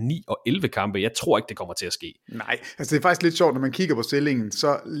kampe, som er 9 og 11 kampe. Jeg tror ikke, det kommer til at ske. Nej, altså det er faktisk lidt sjovt, når man kigger på stillingen,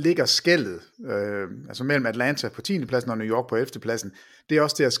 så ligger skellet, altså mellem Atlanta på 10. pladsen og New York på 11. pladsen. Det er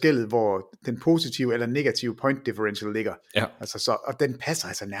også det her skellet, hvor den positive eller negative point differential ligger. Ja. Altså og den passer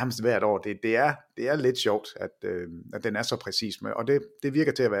altså nærmest hvert år. Det er lidt sjovt, at den er så præcis med, og det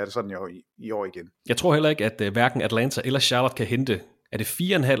virker til at være sådan i år igen. Jeg tror heller ikke, at hverken Atlanta eller Charlotte kan hente, er det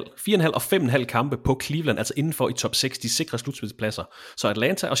 4,5 og 5,5 kampe på Cleveland, altså indenfor i top 6, de sikre slutspilspladser. Så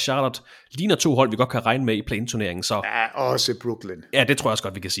Atlanta og Charlotte ligner 2 hold, vi godt kan regne med i play-in-turneringen. Så ja, også Brooklyn. Ja, det tror jeg også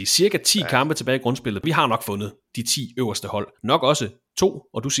godt, vi kan sige. Cirka 10 kampe tilbage i grundspillet. Vi har nok fundet de 10 øverste hold. Nok også 2,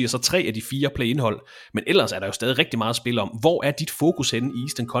 og du siger så 3 af de 4 play-in-hold. Men ellers er der jo stadig rigtig meget at spille om. Hvor er dit fokus henne i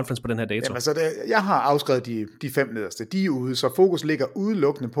Eastern Conference på den her dato? Jamen, altså jeg har afskrevet de 5 nederste. De er ude, så fokus ligger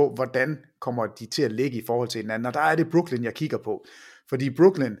udelukkende på, hvordan kommer de til at ligge i forhold til hinanden. Og der er det Brooklyn, jeg kigger på. Fordi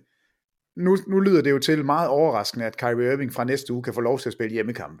Brooklyn, nu lyder det jo til meget overraskende, at Kyrie Irving fra næste uge kan få lov til at spille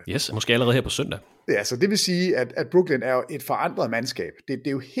hjemmekampe. Yes, måske allerede her på søndag. Ja, så det vil sige, at Brooklyn er jo et forandret mandskab. Det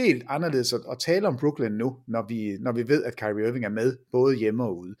er jo helt anderledes at tale om Brooklyn nu, når vi ved, at Kyrie Irving er med, både hjemme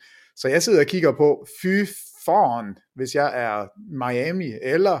og ude. Så jeg sidder og kigger på, hvis jeg er Miami,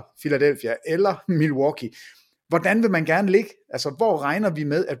 eller Philadelphia, eller Milwaukee. Hvordan vil man gerne ligge? Altså, hvor regner vi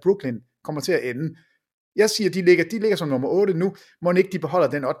med, at Brooklyn kommer til at ende? Jeg siger, de ligger som nummer 8 nu, må ikke de beholder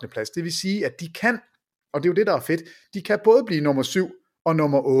den 8. plads. Det vil sige, at de kan, og det er jo det, der er fedt, de kan både blive nummer 7 og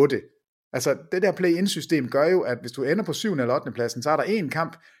nummer 8. Altså, det der play-in-system gør jo, at hvis du ender på 7. eller 8. pladsen, så er der en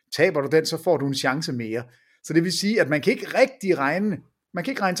kamp, taber du den, så får du en chance mere. Så det vil sige, at man kan ikke rigtig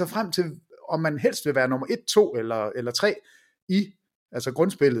regne sig frem til, om man helst vil være nummer 1, 2 eller 3 i altså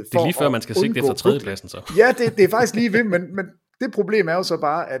grundspillet. Det er lige før, man skal sigte efter 3. pladsen så. Ja, det er faktisk lige ved, men det problem er jo så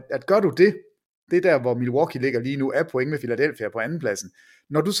bare, at gør du det, det der, hvor Milwaukee ligger lige nu, er point med Philadelphia på 2. pladsen.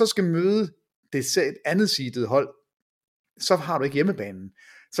 Når du så skal møde det andet seedede hold, så har du ikke hjemmebanen.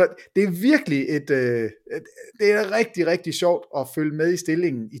 Så det er virkelig det er rigtig, rigtig sjovt at følge med i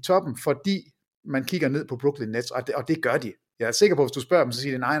stillingen i toppen, fordi man kigger ned på Brooklyn Nets, og det gør de. Jeg er sikker på, hvis du spørger dem, så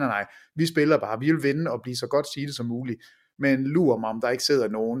siger de, nej, vi spiller bare, vi vil vinde og blive så godt seedet som muligt, men lurer mig, om der ikke sidder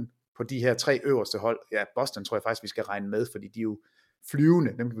nogen på de her 3 øverste hold. Ja, Boston tror jeg faktisk, vi skal regne med, fordi de er jo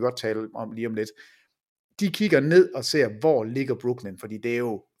flyvende, dem kan vi godt tale om lige om lidt. De kigger ned og ser, hvor ligger Brooklyn, fordi det er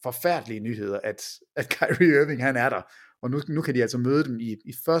jo forfærdelige nyheder, at Kyrie Irving, han er der, og nu kan de altså møde dem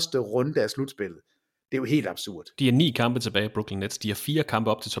i første runde af slutspillet. Det er jo helt absurd. De er 9 kampe tilbage i Brooklyn Nets, de har 4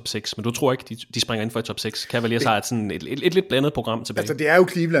 kampe op til top 6, men du tror ikke, de springer ind for i top 6. Cavaliers har sådan et lidt blandet program tilbage. Altså det er jo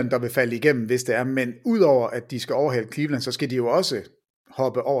Cleveland, der vil falde igennem, hvis det er, men udover at de skal overhælde Cleveland, så skal de jo også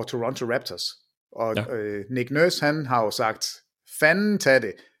hoppe over Toronto Raptors. Og Nick Nurse, han har jo sagt, fanden tag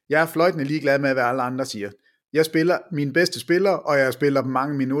det. Jeg er fløjtende ligeglad med, hvad alle andre siger. Jeg spiller mine bedste spillere, og jeg spiller dem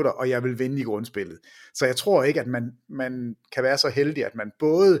mange minutter, og jeg vil vinde i grundspillet. Så jeg tror ikke, at man kan være så heldig, at man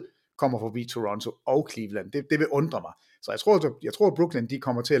både kommer forbi Toronto og Cleveland. Det vil undre mig. Så jeg tror, at Brooklyn de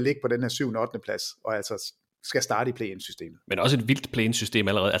kommer til at ligge på den her 7. og 8. plads, og altså skal starte i play-in-systemet. Men også et vildt play-in-system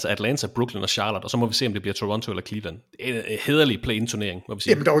allerede. Altså Atlanta, Brooklyn og Charlotte, og så må vi se, om det bliver Toronto eller Cleveland. Det er en hederlig play-in-turnering, må vi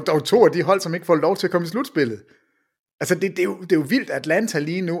sige. Jamen, der er jo 2 af de hold, som ikke får lov til at komme i slutspillet. Altså, det er jo vildt. Atlanta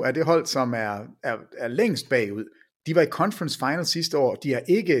lige nu er det hold, som er længst bagud. De var i conference final sidste år. De har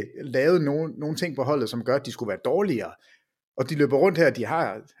ikke lavet nogen ting på holdet, som gør, at de skulle være dårligere. Og de løber rundt her, de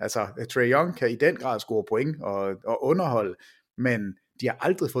har, altså Trae Young kan i den grad score point og underholde, men de har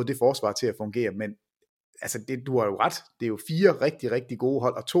aldrig fået det forsvar til at fungere. Men altså, du har jo ret. Det er jo 4 rigtig, rigtig gode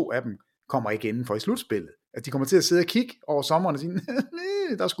hold, og 2 af dem kommer ikke inden for i slutspillet. Altså, de kommer til at sidde og kigge over sommeren og sige,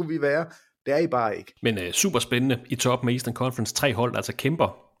 der skulle vi være. Det er I bare ikke. Men super spændende i toppen af Eastern Conference. 3 hold, der altså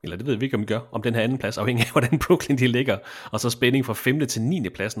kæmper, eller det ved vi ikke, om vi gør, om den her anden plads, afhængig af, hvordan Brooklyn de ligger. Og så spænding fra 5. til 9.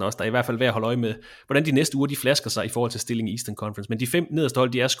 pladsen også. Der er i hvert fald værd at holde øje med, hvordan de næste uger de flasker sig i forhold til stilling i Eastern Conference. Men de 5 nederste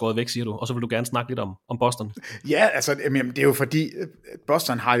hold, de er skåret væk, siger du. Og så vil du gerne snakke lidt om Boston. Ja, altså det er jo fordi,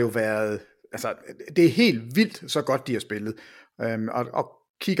 Boston har jo været, altså det er helt vildt, så godt de har spillet. Og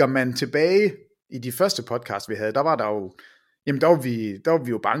kigger man tilbage i de første podcast, vi havde, der var der jo, jamen der var vi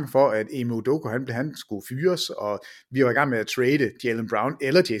jo bange for, at Ime Udoka, han skulle fyres, og vi var i gang med at trade Jaylen Brown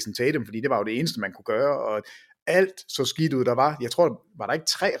eller Jason Tatum, fordi det var jo det eneste, man kunne gøre, og alt så skidt ud, der var. Jeg tror, var der ikke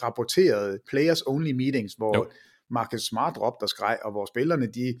 3 rapporterede players only meetings, hvor Marcus Smart råbte og skreg, og hvor spillerne,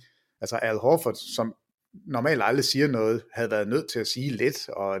 altså Al Horford, som normalt aldrig siger noget, havde været nødt til at sige lidt,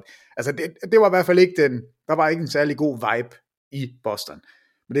 og altså det var i hvert fald ikke der var ikke en særlig god vibe i Boston.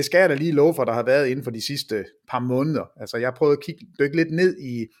 Men det skal jeg da lige love for, der har været inden for de sidste par måneder. Altså jeg har prøvet at dykke lidt ned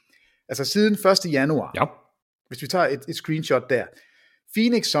i, altså siden 1. januar. Ja. Hvis vi tager et screenshot der.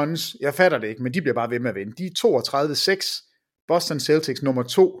 Phoenix Suns, jeg fatter det ikke, men de bliver bare ved med at vinde. De er 32-6, Boston Celtics nummer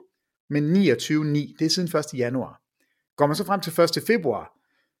 2, med 29-9. Det er siden 1. januar. Går man så frem til 1. februar,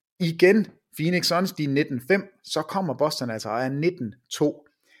 igen Phoenix Suns, de er 19-5, så kommer Boston altså og er 19-2.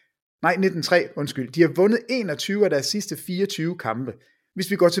 Nej, 19-3, undskyld. De har vundet 21 af deres sidste 24 kampe.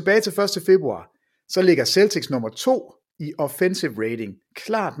 Hvis vi går tilbage til 1. februar, så ligger Celtics nummer 2 i offensive rating,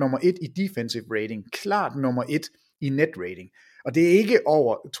 klart nummer 1 i defensive rating, klart nummer 1 i net rating. Og det er ikke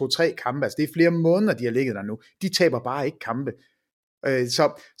over 2-3 kampe, altså det er flere måneder, de har ligget der nu. De taber bare ikke kampe.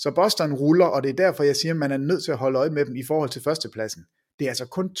 Så Boston ruller, og det er derfor, jeg siger, at man er nødt til at holde øje med dem i forhold til førstepladsen. Det er altså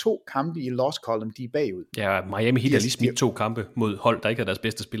kun 2 kampe i loss column, de er bagud. Ja, Miami Heat har lige smidt 2 kampe mod hold, der ikke er deres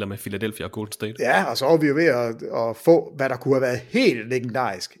bedste spillere med Philadelphia og Golden State. Ja, og så er vi jo ved at få, hvad der kunne have været helt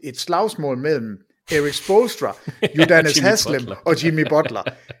legendarisk. Et slagsmål mellem Erik Spoelstra, Udonis Haslem og Jimmy Butler.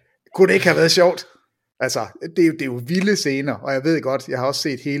 Kunne det ikke have været sjovt? Altså, det er jo vilde scener, og jeg ved godt, jeg har også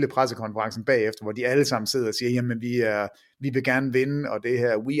set hele pressekonferencen bagefter, hvor de alle sammen sidder og siger, jamen vi vil gerne vinde, og det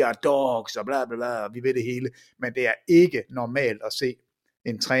her, we are dogs, og bla bla bla, og vi vil det hele. Men det er ikke normalt at se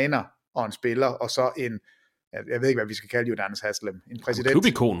en træner og en spiller, og så jeg ved ikke, hvad vi skal kalde Udonis Haslem, en præsident.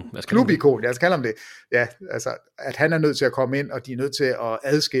 Klubikon. Klubikon, jeg skal kalde ham det. Ja, altså, at han er nødt til at komme ind, og de er nødt til at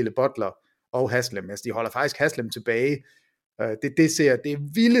adskille Butler og Haslem. Altså, de holder faktisk Haslem tilbage. Det er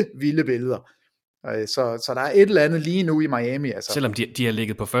vilde billeder. Så der er et eller andet lige nu i Miami. Altså. Selvom de har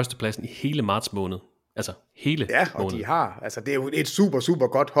ligget på førstepladsen i hele marts måned. Altså hele og de har. Altså, det er jo et super, super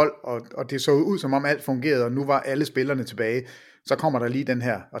godt hold, og det så ud som om alt fungerede, og nu var alle spillerne tilbage. Så kommer der lige den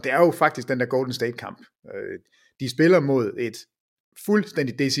her, og det er jo faktisk den der Golden State-kamp. De spiller mod et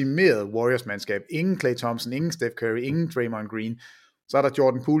fuldstændig decimeret Warriors-mandskab. Ingen Klay Thompson, ingen Steph Curry, ingen Draymond Green. Så er der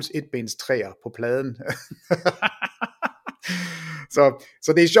Jordan Pooles etbens træer på pladen.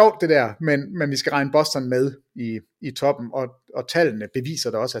 Så det er sjovt det der, men vi skal regne Boston med i toppen, og tallene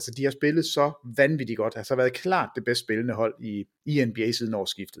beviser det også. Altså de har spillet så vanvittigt godt, altså været klart det bedst spillende hold i NBA siden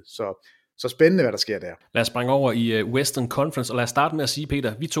årsskiftet. Så spændende, hvad der sker der. Lad os springe over i Western Conference, og lad os starte med at sige,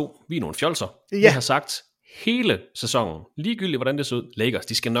 Peter, vi er nogle fjolser. Ja. Vi har sagt hele sæsonen, ligegyldigt hvordan det ser ud, Lakers,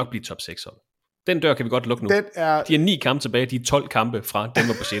 de skal nok blive top 6 hold. Den dør kan vi godt lukke nu. De har 9 kampe tilbage, de er 12 kampe fra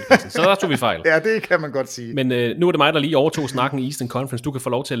Denver på 6. pladsen. Så der tog vi fejl. Ja, det kan man godt sige. Men nu er det mig, der lige overtog snakken i Eastern Conference. Du kan få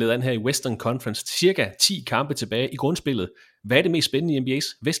lov til at lede an her i Western Conference. Cirka 10 kampe tilbage i grundspillet. Hvad er det mest spændende i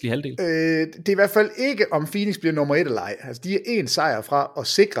NBA's vestlige halvdel? Det er i hvert fald ikke, om Phoenix bliver nummer 1 eller ej. Altså, de er 1 sejr fra at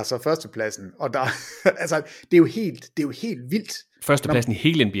sikre sig førstepladsen. Og der, altså, det er jo helt vildt. Førstepladsen i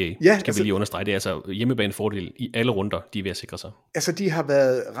hele NBA, skal vi lige understrege. Det er altså hjemmebanefordel i alle runder, de er ved at sikre sig. Altså, de har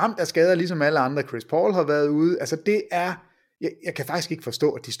været ramt af skader, ligesom alle andre. Chris Paul har været ude. Altså, det er... Jeg kan faktisk ikke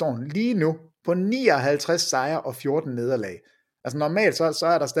forstå, at de står lige nu på 59 sejre og 14 nederlag. Altså, normalt så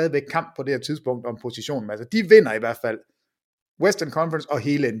er der stadigvæk kamp på det her tidspunkt om positionen. Altså, de vinder i hvert fald Western Conference og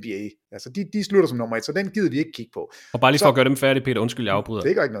hele NBA. Altså, de slutter som nummer 1, så den gider vi ikke kigge på. Og bare lige for at gøre dem færdige, Peter, undskyld, jeg afbryder.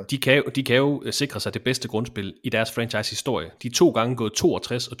 Det gør ikke noget. De kan jo sikre sig det bedste grundspil i deres franchise-historie. De er 2 gange gået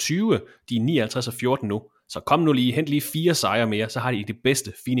 62 og 20, de er 59 og 14 nu. Så kom nu lige, hent lige 4 sejre mere, så har de det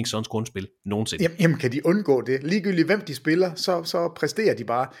bedste Phoenix Suns grundspil nogensinde. Jamen kan de undgå det? Ligegyldigt hvem de spiller, så præsterer de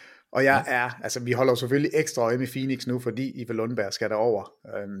bare. Og vi holder selvfølgelig ekstra øje med Phoenix nu, fordi Ivan Lundberg skal derover.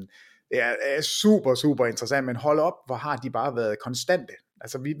 Det er super, super interessant, men hold op, hvor har de bare været konstante.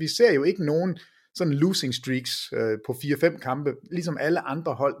 Altså, vi ser jo ikke nogen sådan losing streaks på 4-5 kampe, ligesom alle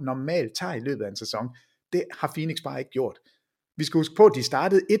andre hold normalt tager i løbet af en sæson. Det har Phoenix bare ikke gjort. Vi skal huske på, at de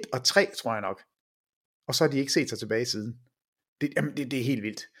startede 1-3, tror jeg nok. Og så har de ikke set sig tilbage siden. Det er helt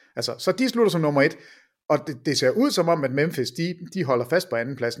vildt. Altså, så de slutter som nummer 1. Og det ser ud som om, at Memphis, de holder fast på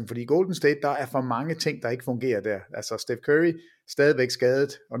andenpladsen, fordi Golden State, der er for mange ting, der ikke fungerer der. Altså Steph Curry stadigvæk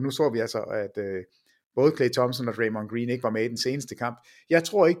skadet, og nu så vi altså, at både Klay Thompson og Draymond Green ikke var med i den seneste kamp. Jeg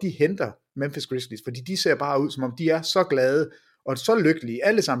tror ikke, de henter Memphis Grizzlies, fordi de ser bare ud, som om de er så glade og så lykkelige.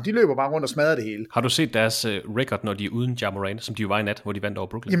 Alle sammen, de løber bare rundt og smadrer det hele. Har du set deres record, når de er uden Ja Morant, som de jo var i nat, hvor de vandt over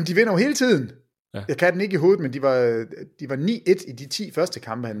Brooklyn? Jamen, de vinder jo hele tiden. Ja. Jeg kan den ikke i hovedet, men de var 9-1 i de 10 første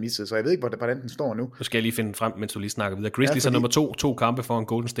kampe, han missede, så jeg ved ikke, hvordan den står nu. Nu skal jeg lige finde den frem, mens du lige snakker videre. Grizzlies er nummer 2 kampe foran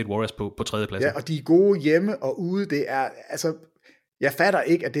Golden State Warriors på 3. plads. Ja, og de er gode hjemme og ude. Det er, altså, jeg fatter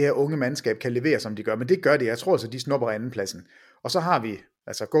ikke, at det her unge mandskab kan levere, som de gør, men det gør de. Jeg tror så, de snupper andenpladsen. Og så har vi,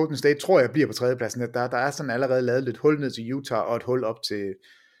 altså Golden State, tror jeg, bliver på 3. pladsen. Der er sådan allerede lavet lidt hul ned til Utah og et hul op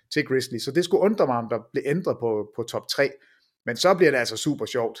til Grizzlies. Så det skulle undre mig, om der blev ændret på top 3. Men så bliver det altså super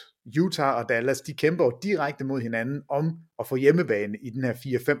sjovt. Utah og Dallas, de kæmper jo direkte mod hinanden om at få hjemmebane i den her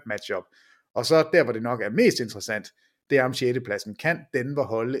 4-5 matchup. Og så der, hvor det nok er mest interessant, det er om 6. pladsen. Kan Denver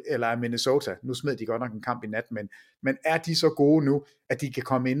holde, eller er Minnesota? Nu smed de godt nok en kamp i nat, men er de så gode nu, at de kan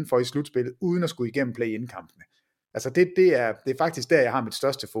komme indenfor i slutspillet, uden at skulle igennem play-in-kampene? Altså det er faktisk der, jeg har mit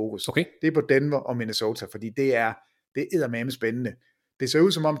største fokus. Okay. Det er på Denver og Minnesota, fordi det er eddermame spændende. Det ser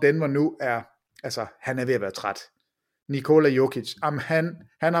ud som om Denver nu han er ved at være træt. Nikola Jokic,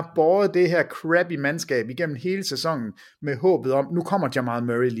 han har båret det her crappy mandskab igennem hele sæsonen med håbet om, nu kommer Jamal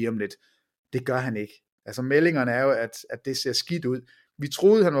Murray lige om lidt. Det gør han ikke. Altså meldingerne er jo, at det ser skidt ud. Vi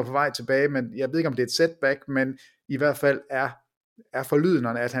troede, han var på vej tilbage, men jeg ved ikke, om det er et setback, men i hvert fald er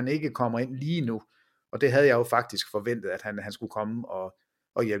forlydenderne, at han ikke kommer ind lige nu. Og det havde jeg jo faktisk forventet, at han skulle komme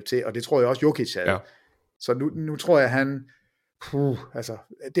og hjælpe til, og det tror jeg også Jokic havde. Ja. Så nu tror jeg,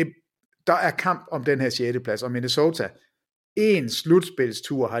 der er kamp om den her 6. plads, og Minnesota, en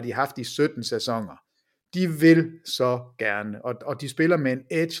slutspilstur har de haft i 17 sæsoner. De vil så gerne, og de spiller med en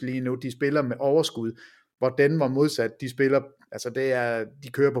edge lige nu, de spiller med overskud, hvor den var modsat, de spiller, altså de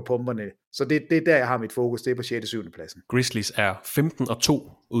kører på pumperne, så det er der, jeg har mit fokus, det er på 6. og 7. pladsen. Grizzlies er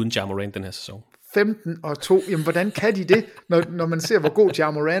 15-2 uden Ja Morant den her sæson. 15-2, jamen hvordan kan de det, når man ser, hvor god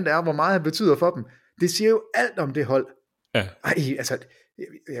Ja Morant er, hvor meget han betyder for dem? Det siger jo alt om det hold. Ja. Altså,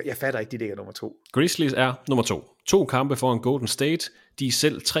 jeg fatter ikke, de ligger nummer 2. Grizzlies er nummer 2. 2 kampe foran Golden State. De er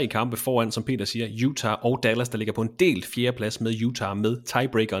selv 3 kampe foran, som Peter siger, Utah og Dallas, der ligger på en del 4. plads med Utah med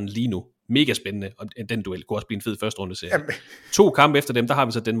tiebreakeren lige nu. Mega spændende, og den duel kunne også blive en fed første runde serie. 2 kampe efter dem, der har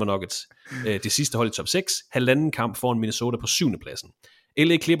vi så Denver Nuggets. Det sidste hold i top 6. 1,5 kamp foran Minnesota på 7. pladsen.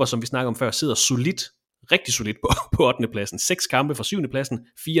 LA Clippers, som vi snakker om før, sidder solidt, rigtig solidt på 8. pladsen. 6 kampe fra 7. pladsen,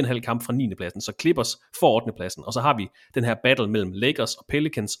 4,5 kamp fra 9. pladsen. Så Clippers får 8. pladsen. Og så har vi den her battle mellem Lakers og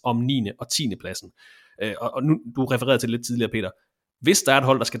Pelicans om 9. og 10. pladsen. Og nu, du refererede til lidt tidligere, Peter. Hvis der er et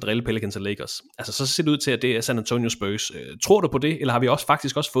hold, der skal drille Pelicans og Lakers, altså så ser det ud til, at det er San Antonio Spurs. Tror du på det, eller har vi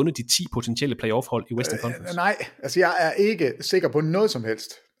faktisk også fundet de 10 potentielle playoff-hold i Western Conference? Nej, altså jeg er ikke sikker på noget som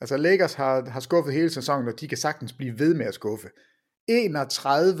helst. Altså Lakers har skuffet hele sæsonen, og de kan sagtens blive ved med at skuffe. 31-42. 31-42.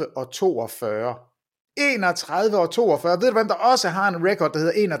 Ved du, hvem der også har en record, der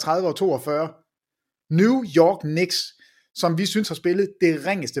hedder 31-42? New York Knicks, som vi synes har spillet det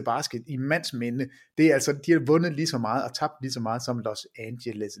ringeste basket i mands minde. Det er altså, de har vundet lige så meget og tabt lige så meget som Los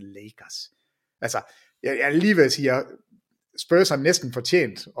Angeles Lakers. Altså, jeg er lige ved at sige, at Spurs har næsten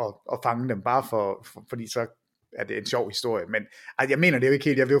fortjent at fange dem, bare fordi så er det en sjov historie. Men altså, jeg mener det jo ikke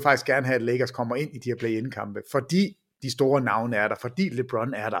helt. Jeg vil jo faktisk gerne have, at Lakers kommer ind i de her play-in-kampe, fordi de store navne er der, fordi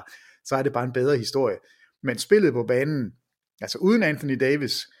LeBron er der, så er det bare en bedre historie. Men spillet på banen, altså uden Anthony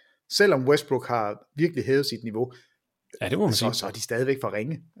Davis, selvom Westbrook har virkelig hævet sit niveau, ja, det må man sige. Så er de stadigvæk for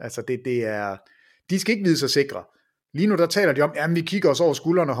ringe. Altså det er, de skal ikke vide sig sikre. Lige nu der taler de om, jamen vi kigger os over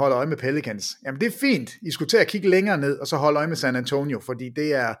skulderen og holder øje med Pelicans. Jamen det er fint. I skulle til at kigge længere ned, og så holde øje med San Antonio, fordi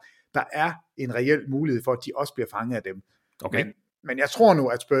der er en reel mulighed for, at de også bliver fanget af dem. Okay. Men jeg tror nu,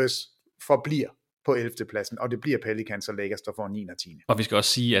 at Spurs forbliver på 11. pladsen, og det bliver Pelicans og Lakers, der får 9. og 10. Og vi skal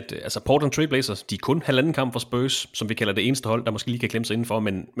også sige, at Portland Trail Blazers, de er kun 1,5 kamp for Spurs, som vi kalder det eneste hold, der måske lige kan klemme sig indenfor,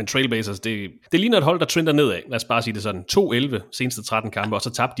 men Trail Blazers, det ligner et hold, der trender nedad. Lad os bare sige det sådan, 2-11 seneste 13 kampe, og så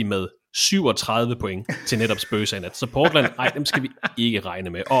tabte de med 37 point til netop Spurs af nat. Så Portland, dem skal vi ikke regne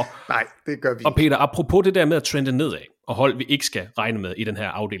med. Nej, det gør vi. Og Peter, apropos det der med at trende nedad, og hold vi ikke skal regne med i den her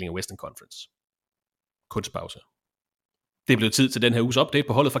afdeling af Western Conference. Kunstpause. Det er blevet tid til den her uges update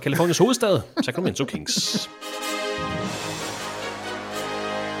på holdet fra Californiens hovedstad, Sacramento Kings.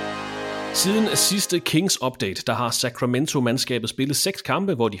 Siden sidste Kings update, der har Sacramento-mandskabet spillet 6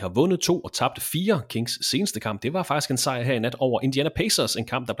 kampe, hvor de har vundet 2 og tabt 4. Kings seneste kamp, det var faktisk en sejr her i nat over Indiana Pacers, en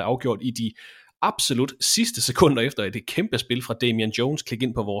kamp, der blev afgjort i de absolut sidste sekunder efter et kæmpe spil fra Damian Jones. Klik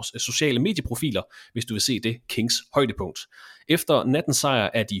ind på vores sociale medieprofiler, hvis du vil se det Kings højdepunkt. Efter nattens sejr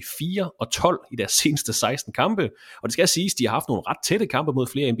er de 4-12 i deres seneste 16 kampe, og det skal siges, de har haft nogle ret tætte kampe mod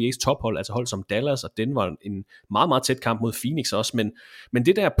flere NBA's tophold, altså hold som Dallas, og Denver, en meget, meget tæt kamp mod Phoenix også, men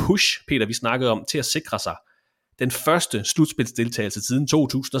det der push, Peter, vi snakkede om, til at sikre sig den første slutspilsdeltagelse siden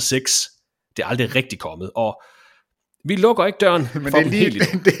 2006, det er aldrig rigtig kommet, og vi lukker ikke døren for dem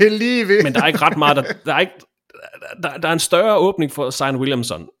helt. Det er lige ved. Men der er ikke ret meget, der er en større åbning for Zion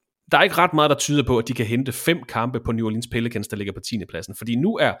Williamson. Der er ikke ret meget, der tyder på, at de kan hente 5 kampe på New Orleans Pelicans, der ligger på 10. pladsen. Fordi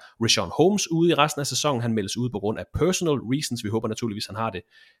nu er Richaun Holmes ude i resten af sæsonen. Han meldes ude på grund af personal reasons. Vi håber naturligvis, han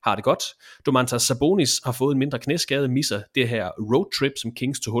har det godt. Domantas Sabonis har fået en mindre knæskade, misser det her roadtrip, som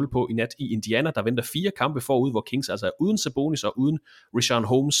Kings tog hul på i nat i Indiana. Der venter 4 kampe forud, hvor Kings altså er uden Sabonis og uden Richaun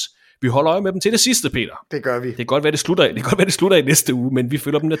Holmes. Vi holder øje med dem til det sidste, Peter. Det gør vi. Det kan godt være, det slutter i næste uge, men vi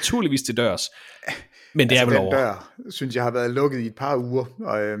følger dem naturligvis til dørs. Men det er vel over. Den dør, synes jeg, har været lukket i et par uger.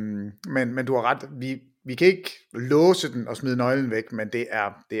 Men du har ret. Vi kan ikke låse den og smide nøglen væk, men det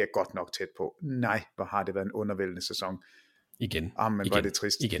er godt nok tæt på. Nej, hvor har det været en undervældende sæson. Igen. Men hvor er det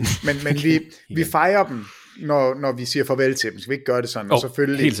trist. Igen. Men vi fejrer dem, når vi siger farvel til dem. Skal vi ikke gøre det sådan? Og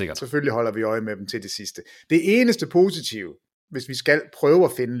selvfølgelig holder vi øje med dem til det sidste. Det eneste positive, hvis vi skal prøve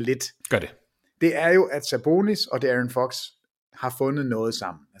at finde lidt, gør det. Det er jo, at Sabonis og De'Aaron Fox har fundet noget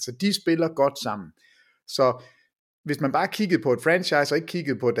sammen. Altså, de spiller godt sammen. Så hvis man bare kiggede på et franchise, og ikke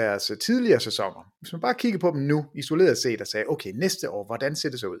kiggede på deres tidligere sæsoner, hvis man bare kiggede på dem nu, isoleret set, og sagde, okay, næste år, hvordan ser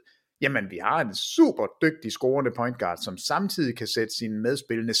det så ud? Jamen, vi har en super dygtig scorende point guard, som samtidig kan sætte sine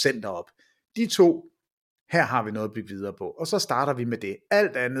medspillende center op. De to, her har vi noget at bygge videre på. Og så starter vi med det.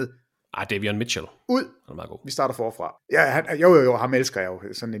 Alt andet. Davion Mitchell. Ud. Han er meget god. Vi starter forfra. Ja, jo, ham elsker jeg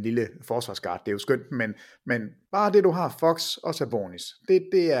jo. Sådan en lille forsvarsguard. Det er jo skønt, men bare det, du har, Fox og Sabonis, det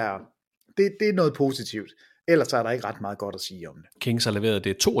er noget positivt. Ellers er der ikke ret meget godt at sige om det. Kings har leveret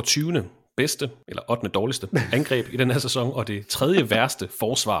det 22. bedste, eller 8. dårligste angreb i den her sæson, og det 3. værste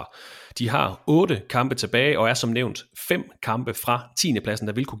forsvar. De har 8 kampe tilbage, og er som nævnt 5 kampe fra 10. pladsen,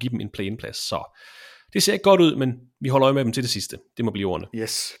 der vil kunne give dem en play-in-plads. Så det ser ikke godt ud, men vi holder øje med dem til det sidste. Det må blive ordene.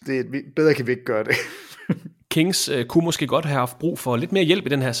 Yes, bedre kan vi ikke gøre det. Kings kunne måske godt have haft brug for lidt mere hjælp i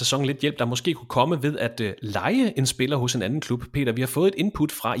den her sæson. Lidt hjælp, der måske kunne komme ved at leje en spiller hos en anden klub. Peter, vi har fået et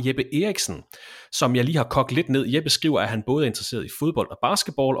input fra Jeppe Eriksen, som jeg lige har kogt lidt ned. Jeppe skriver, at han både er interesseret i fodbold og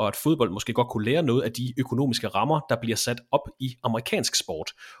basketball, og at fodbold måske godt kunne lære noget af de økonomiske rammer, der bliver sat op i amerikansk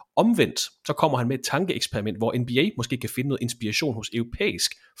sport. Omvendt, så kommer han med et tankeeksperiment, hvor NBA måske kan finde noget inspiration hos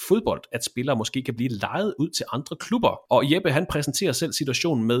europæisk fodbold, at spillere måske kan blive lejet ud til andre klubber. Og Jeppe, han præsenterer selv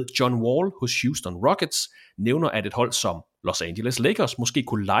situationen med John Wall hos Houston Rockets, nævner, at et hold som Los Angeles Lakers måske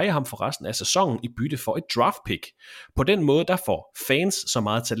kunne leje ham for resten af sæsonen i bytte for et draft pick. På den måde, der får fans så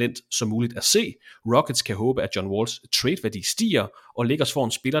meget talent som muligt at se. Rockets kan håbe, at John Walls trade-værdi stiger, og Lakers får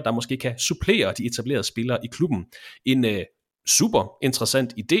en spiller, der måske kan supplere de etablerede spillere i klubben. En super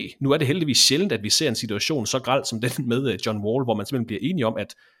interessant idé. Nu er det heldigvis sjældent, at vi ser en situation så grel som den med John Wall, hvor man simpelthen bliver enige om,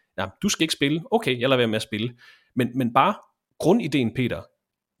 at du skal ikke spille. Okay, jeg lader være med at spille. Men bare grundideen, Peter,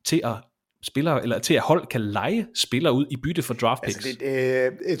 til at hold kan leje spillere ud i bytte for draft picks. Altså, det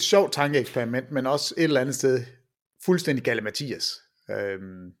er et sjovt tankeeksperiment, men også et eller andet sted fuldstændig galimatias.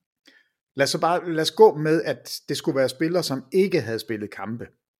 Lad os gå med, at det skulle være spillere, som ikke havde spillet kampe.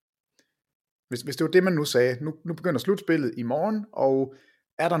 Hvis det var det, man nu sagde, nu begynder slutspillet i morgen, og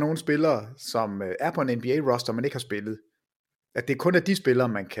er der nogle spillere, som er på en NBA-roster, man ikke har spillet, at det kun er de spillere,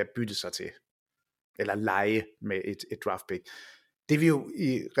 man kan bytte sig til, eller lege med et draft pick. Det vil jo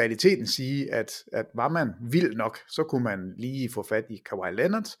i realiteten sige, at var man vild nok, så kunne man lige få fat i Kawhi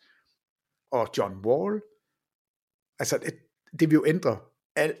Leonard og John Wall. Altså, det vil jo ændre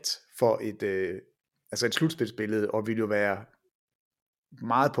alt for et slutspilsbillede, og vil jo være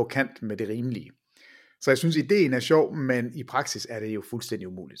meget på kant med det rimelige. Så jeg synes, ideen er sjov, men i praksis er det jo fuldstændig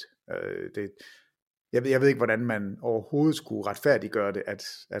umuligt. Jeg ved ikke, hvordan man overhovedet skulle retfærdiggøre det,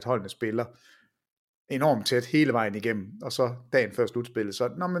 at holdene spiller enormt tæt hele vejen igennem, og så dagen før slutspillet,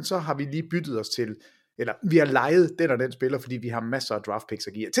 så har vi lige byttet os til, eller vi har lejet den og den spiller, fordi vi har masser af draft picks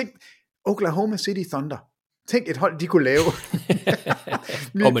at give. Tænk, Oklahoma City Thunder. Tænk et hold, de kunne lave.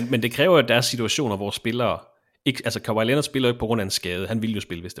 Men det kræver jo, at der er situationer, hvor spillere ikke, altså Kawhi Leonard spiller ikke på grund af en skade. Han ville jo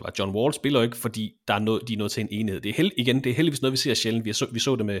spille, hvis det var. John Wall spiller ikke, fordi de er nået til en enhed. Det er heldigvis noget, vi ser sjældent. Vi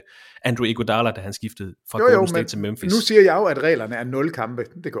så det med Andrew Iguodala, da han skiftede fra Golden State til Memphis. Nu siger jeg jo, at reglerne er 0 kampe.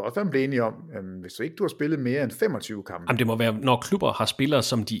 Det kan også være, man bliver enige om, hvis du ikke har spillet mere end 25 kampe. Jamen, det må være, når klubber har spillere,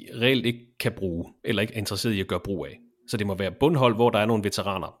 som de reelt ikke kan bruge, eller ikke er interesseret i at gøre brug af. Så det må være bundhold, hvor der er nogle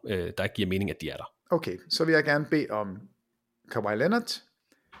veteraner, der ikke giver mening, at de er der. Okay, så vil jeg gerne bede om Kawhi Leonard,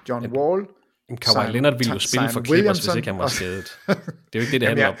 John Wall. Kawhi Leonard ville jo spille for Clippers, hvis ikke han var skadet. Det er jo ikke det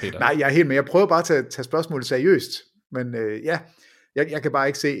handler om, Peter. Nej, jeg er helt med. Jeg prøver bare at tage spørgsmålet seriøst. Men jeg kan bare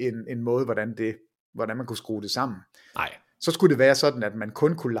ikke se en måde, hvordan man kunne skrue det sammen. Nej. Så skulle det være sådan, at man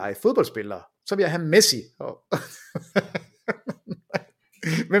kun kunne lege fodboldspillere. Så vil jeg have Messi.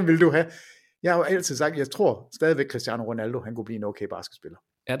 Hvem vil du have? Jeg har jo altid sagt, jeg tror stadigvæk Cristiano Ronaldo, han kunne blive en okay basketspiller.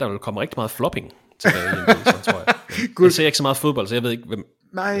 Ja, der vil komme rigtig meget flopping tilbage i NBA, tror jeg. Jeg ser ikke så meget fodbold, så jeg ved ikke, hvem...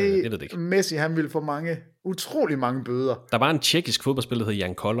 Nej, jeg ved det ikke. Messi, han ville få utrolig mange bøder. Der var en tjekkisk fodboldspiller, der hed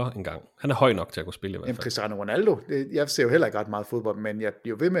Jan Koller engang. Han er høj nok til at kunne spille i hvert fald. Cristiano Ronaldo, jeg ser jo heller ikke ret meget fodbold, men jeg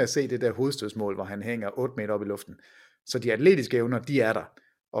bliver ved med at se det der hovedstødsmål, hvor han hænger 8 meter op i luften. Så de atletiske evner, de er der.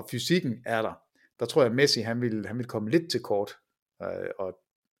 Og fysikken er der. Der tror jeg, at Messi, han vil komme lidt til kort.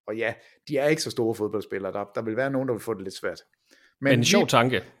 Og ja, de er ikke så store fodboldspillere. Der vil være nogen, der vil få det lidt svært. Men en sjov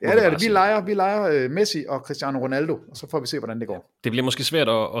tanke. Ja, det er det. Vi leger Messi og Cristiano Ronaldo, og så får vi se, hvordan det går. Det bliver måske svært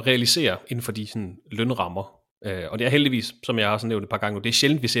at realisere inden for de sådan, lønrammer. Og det er heldigvis, som jeg har også nævnt et par gange nu, det er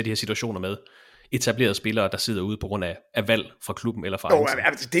sjældent, vi ser de her situationer med etablerede spillere, der sidder ude på grund af valg fra klubben eller fra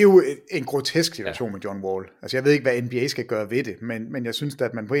egen. Det er jo en grotesk situation med John Wall. Altså jeg ved ikke, hvad NBA skal gøre ved det, men jeg synes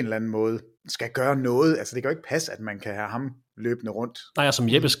at man på en eller anden måde skal gøre noget. Altså det kan jo ikke passe, at man kan have ham løbende rundt. Nej, og som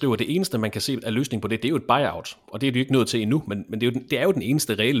Jeppe skriver, det eneste, man kan se af løsning på det er jo et buyout. Og det er det jo ikke nået til endnu, men det er jo den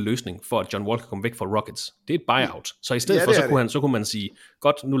eneste reelle løsning for, at John Wall kan komme væk fra Rockets. Det er et buyout. Så i stedet for, så kunne man sige,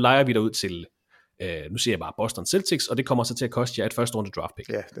 godt, nu lejer vi dig ud til... nu siger jeg bare Boston Celtics, og det kommer så til at koste jer et første runde draft pick.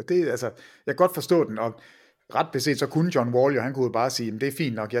 Ja, jeg kan godt forstå den, og ret beset, så kunne John Wall jo, han kunne jo bare sige, det er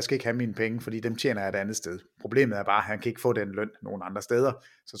fint nok, jeg skal ikke have mine penge, fordi dem tjener jeg et andet sted. Problemet er bare, at han kan ikke få den løn nogen andre steder,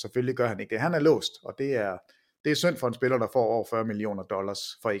 så selvfølgelig gør han ikke det. Han er låst, og det er synd for en spiller, der får over $40 million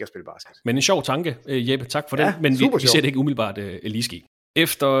for ikke at spille basket. Men en sjov tanke, Jeppe, tak for den, men vi ser det ikke umiddelbart lige ske.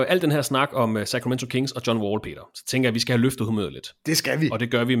 Efter al den her snak om Sacramento Kings og John Wall, Peter, så tænker jeg, at vi skal have løftet humøret lidt. Det skal vi. Og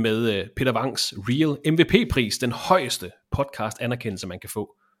det gør vi med Peter Wangs Real MVP-pris, den højeste podcast-anerkendelse, man kan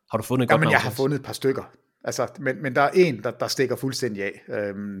få. Har du fundet et godt navn? Jeg har fundet et par stykker. Altså, men der er en, der stikker fuldstændig af.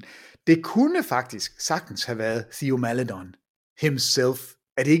 Det kunne faktisk sagtens have været Theo Maledon himself.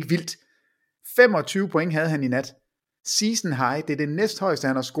 Er det ikke vildt? 25 point havde han i nat. Season high, det er det næsthøjeste,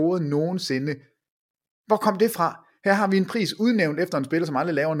 han har scoret nogensinde. Hvor kom det fra? Her har vi en pris udnævnt efter en spiller, som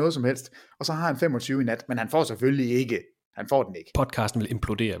aldrig laver noget som helst, og så har han 25 i nat, men han får selvfølgelig ikke. Han får den ikke. Podcasten vil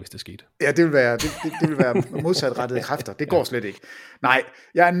implodere, hvis det skete. Ja, det vil være modsatrettede kræfter. Det går slet ikke. Nej,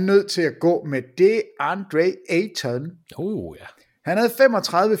 jeg er nødt til at gå med DeAndre Ayton. Ja. Han havde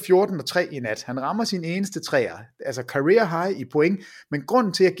 35, 14 og 3 i nat. Han rammer sin eneste træer. Altså career high i point, men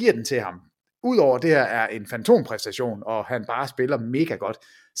grunden til, at jeg giver den til ham, udover det her er en fantompræstation, og han bare spiller mega godt,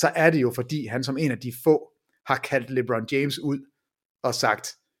 så er det jo fordi, han som en af de få har kaldt LeBron James ud og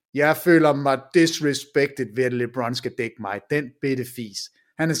sagt, jeg føler mig disrespected ved, at LeBron skal dække mig. Den bitte fis.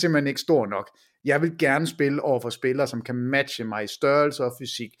 Han er simpelthen ikke stor nok. Jeg vil gerne spille over for spillere, som kan matche mig i størrelse og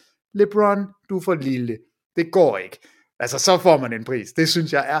fysik. LeBron, du er for lille. Det går ikke. Altså, så får man en pris. Det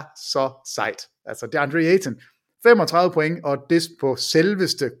synes jeg er så sejt. Altså, DeAndre Ayton, 35 point, og det på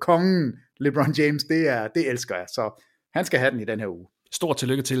selveste kongen LeBron James, det elsker jeg. Så han skal have den i den her uge. Stort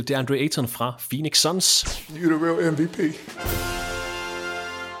tillykke til DeAndre Ayton fra Phoenix Suns. You're the real MVP.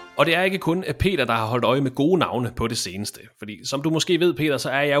 Og det er ikke kun Peter, der har holdt øje med gode navne på det seneste. Fordi som du måske ved, Peter, så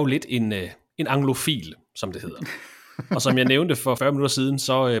er jeg jo lidt en anglofil, som det hedder. Og som jeg nævnte for 40 minutter siden,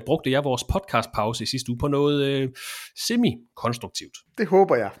 så brugte jeg vores podcastpause i sidste uge på noget semi-konstruktivt. Det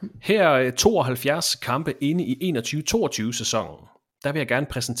håber jeg. Her 72 kampe inde i 21-22-sæsonen, der vil jeg gerne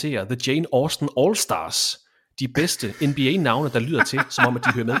præsentere The Jane Austen All-Stars. De bedste NBA-navne, der lyder til, som om at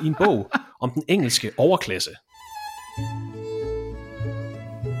de hører med i en bog om den engelske overklasse.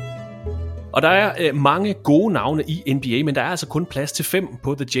 Og der er mange gode navne i NBA, men der er altså kun plads til 5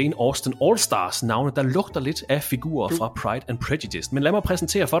 på The Jane Austen All-Stars navne, der lugter lidt af figurer fra Pride and Prejudice. Men lad mig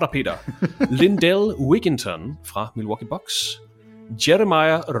præsentere for dig, Peter. Lindell Wigginton fra Milwaukee Bucks.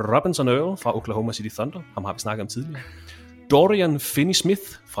 Jeremiah Robinson Earl fra Oklahoma City Thunder. Ham har vi snakket om tidligere. Dorian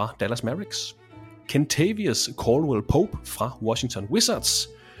Finney-Smith fra Dallas Mavericks. Kentavious Caldwell Pope fra Washington Wizards.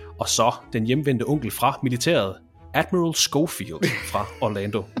 Og så den hjemvendte onkel fra militæret, Admiral Schofield fra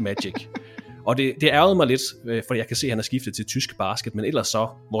Orlando Magic. Og det ærgede mig lidt, for jeg kan se, at han er skiftet til tysk basket, men ellers så,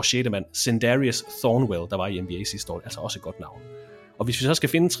 vores 6. mand, Sindarius Thornwell, der var i NBA sidste år, altså også et godt navn. Og hvis vi så skal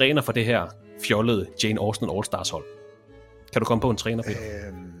finde en træner for det her fjollede Jane Austen All-Stars hold, kan du komme på en træner, Peter?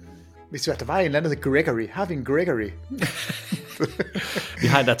 Hvis der var en eller anden, der hedder Gregory. Har vi en Gregory? Vi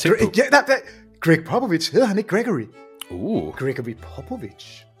har en, der er tæt på. Greg Popovich. Hedder han ikke Gregory? Gregory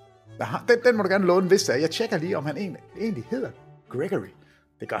Popovich. Den må du gerne låne, hvis det er. Jeg tjekker lige, om han egentlig hedder Gregory.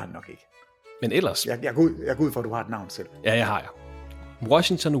 Det gør han nok ikke. Men ellers... Jeg går ud for, at du har et navn selv. Ja, jeg har jeg.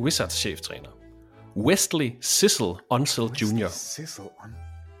 Washington Wizards cheftræner. Wesley Cecil Unseld Jr.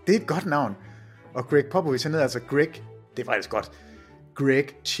 Det er et godt navn. Og Greg Popovich, han hedder altså Greg... Det er faktisk godt. Greg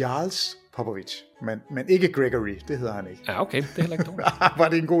Charles Popovich. Men ikke Gregory. Det hedder han ikke. Ja, okay. Det er heller ikke dårligt. Var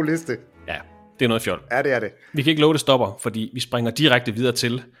det en god liste? Ja, det er noget fjol. Ja, det er det. Vi kan ikke love, det stopper, fordi vi springer direkte videre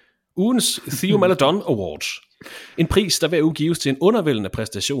til ugens Theo Maledon Awards. En pris, der hver uge gives til en undervældende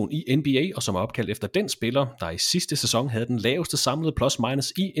præstation i NBA, og som er opkaldt efter den spiller, der i sidste sæson havde den laveste samlede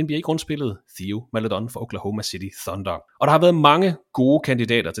plus-minus i NBA-grundspillet, Theo Maledon for Oklahoma City Thunder. Og der har været mange gode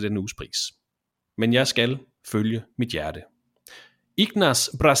kandidater til denne uges pris. Men jeg skal følge mit hjerte. Ignas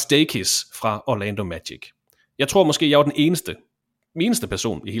Brazdeikis fra Orlando Magic. Jeg tror måske, jeg var den eneste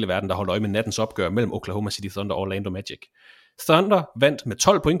person i hele verden, der holdt øje med nattens opgør mellem Oklahoma City Thunder og Orlando Magic. Thunder vandt med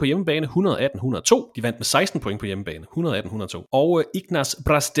 12 point på hjemmebane, 118-102. De vandt med 16 point på hjemmebane, 118-102. Og Ignas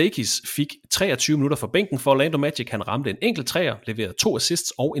Brazdeikis fik 23 minutter for bænken for Orlando Magic. Han ramte en enkelt træer, leverede 2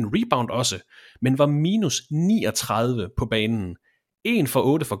 assists og en rebound også, men var minus 39 på banen. 1 for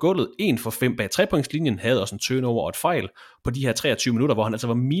 8 for gulvet, 1 for 5 bag 3-pointslinjen, havde også en turnover og et fejl på de her 23 minutter, hvor han altså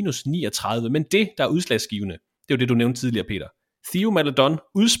var minus 39. Men det, der er udslagsgivende, det er jo det, du nævnte tidligere, Peter. Theo Maledon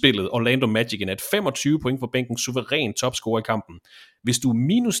udspillede Orlando Magic i nat, 25 point for bænken, suveræn topscorer i kampen. Hvis du er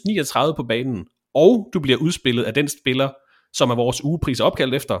minus 39 på banen, og du bliver udspillet af den spiller, som er vores ugepris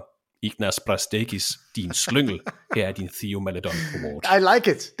opkaldt efter, Ignas Brazdeikis, din slyngel, her er din Theo Maledon Award. I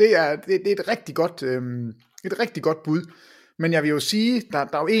like it. Det er et rigtig godt bud. Men jeg vil jo sige, der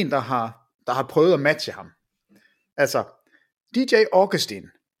er jo en, der har prøvet at matche ham. Altså, DJ Augustin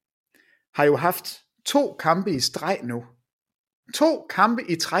har jo haft 2 kampe i streg nu. 2 kampe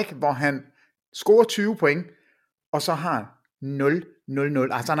i træk, hvor han scorer 20 point, og så har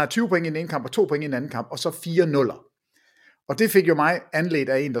 0-0-0. Altså han har 20 point i den ene kamp, og 2 point i den anden kamp, og så 4 nuller. Og det fik jo mig anledt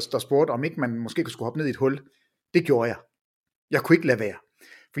af en, der spurgte, om ikke man måske skulle hoppe ned i et hul. Det gjorde jeg. Jeg kunne ikke lade være.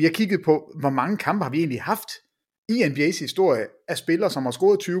 For jeg kiggede på, hvor mange kampe har vi egentlig haft i NBA's historie af spillere, som har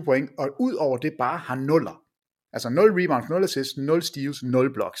scoret 20 point, og ud over det bare har nuller. Altså 0 rebounds, 0 assists, 0 steals,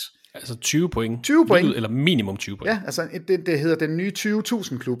 0 blocks. Altså 20 point. 20 point. Eller minimum 20 point. Ja, altså det hedder den nye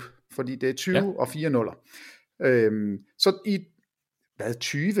 20.000 klub, fordi det er 20 og 4 nuller. Så i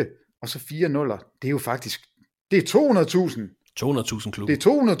 20 og så 4 nuller, det er jo faktisk, det er 200.000. 200.000 klubben. Det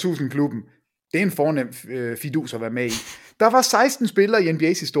er 200.000 klubben. Det er en fornem fidus at være med i. Der var 16 spillere i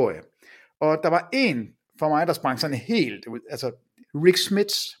NBA's historie, og der var en for mig, der sprang sådan helt ud, altså Rick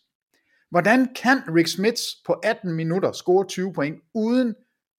Smits. Hvordan kan Rick Smits på 18 minutter score 20 point, uden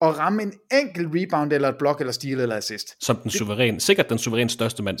at ramme en enkelt rebound, eller et blok, eller steal, eller assist? Som sikkert den suveræn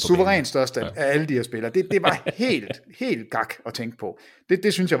største mand på suveræn banen. Største af alle de her spillere. Det var helt gak at tænke på.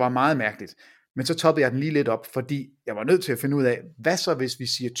 Det synes jeg var meget mærkeligt. Men så toppede jeg den lige lidt op, fordi jeg var nødt til at finde ud af, hvad så hvis vi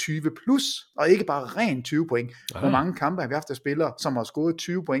siger 20 plus, og ikke bare rent 20 point. Hvor mange kampe har vi haft af spillere, som har scoret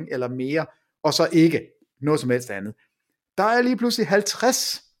 20 point eller mere, og så ikke noget som helst andet. Der er lige pludselig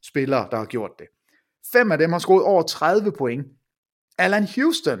 50 spillere, der har gjort det. 5 af dem har scoret over 30 point. Alan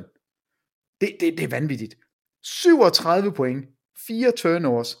Houston, det er vanvittigt. 37 point, 4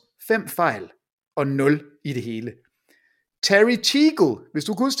 turnovers, 5 fejl, og 0 i det hele. Terry Teagle, hvis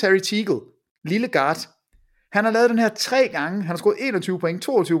du kan huske Terry Teagle, lille guard, han har lavet den her 3 gange, han har scoret 21 point,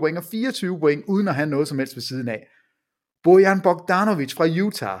 22 point og 24 point, uden at have noget som helst ved siden af. Bojan Bogdanovic fra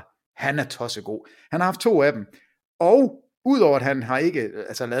Utah, han er tossegod. Han har haft 2 af dem, og udover at han har ikke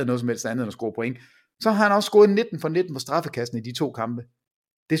lavet noget som helst andet end at score point, så har han også scoret 19 for 19 på straffekassen i de 2 kampe.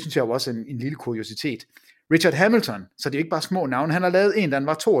 Det synes jeg også er en lille kuriositet. Richard Hamilton, så det er ikke bare små navne, han har lavet en, da han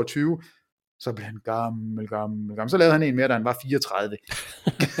var 22, så blev han gammel. Så lavede han en mere, da han var 34.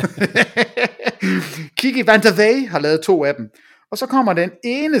 Kiki Vandeweghe har lavet 2 af dem. Og så kommer den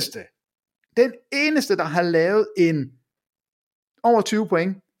eneste, der har lavet en over 20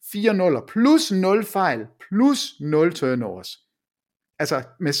 point, 4 nuller, plus 0 fejl, plus 0 turnovers. Altså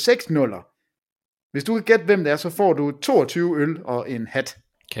med 6 nuller. Hvis du kan gætte, hvem det er, så får du 22 øl og en hat.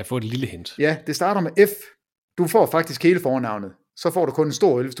 Kan jeg få et lille hint? Ja, det starter med F. Du får faktisk hele fornavnet. Så får du kun en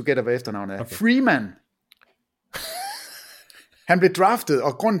stor øl, hvis du gætter, hvad efternavnet er. Okay. Freeman. Han blev draftet,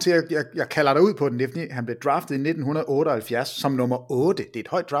 og grunden til, at jeg kalder dig ud på den, det er, fordi han blev draftet i 1978 som nummer 8. Det er et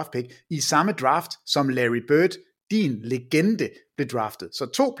højt draftpick. I samme draft, som Larry Bird, din legende, blev draftet. Så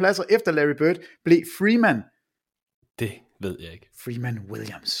 2 pladser efter Larry Bird blev Freeman. Det ved jeg ikke. Freeman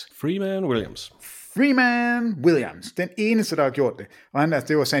Williams. Den eneste, der har gjort det. Og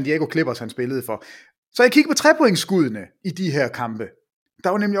det var San Diego Clippers, han spillede for. Så jeg kigger på 3-pointsskuddene i de her kampe. Der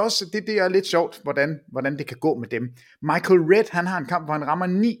var nemlig også, det er lidt sjovt, hvordan det kan gå med dem. Michael Redd, han har en kamp, hvor han rammer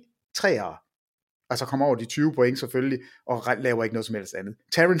 9 træer. Altså kommer over de 20 point selvfølgelig, og laver ikke noget som helst andet.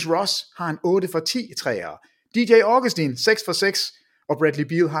 Terrence Ross har en 8 for 10 træer. DJ Augustin, 6 for 6. Og Bradley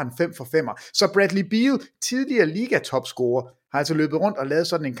Beal har en 5 for 5'er. Så Bradley Beal, tidligere liga-topscorer, har altså løbet rundt og lavet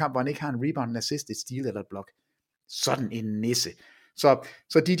sådan en kamp, hvor han ikke har en rebound, en assist, et steal eller et blok. Sådan en nisse.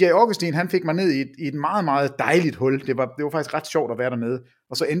 Så DJ Augustin, han fik mig ned i et meget, meget dejligt hul. Det var faktisk ret sjovt at være dernede.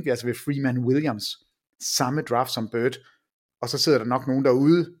 Og så endte vi altså ved Freeman Williams. Samme draft som Bird. Og så sidder der nok nogen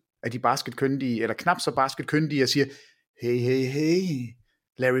derude af de basketkyndige, eller knap så basketkyndige, og siger, hey,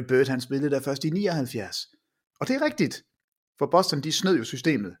 Larry Bird, han spillede der først i 79. Og det er rigtigt. For Boston, de snød jo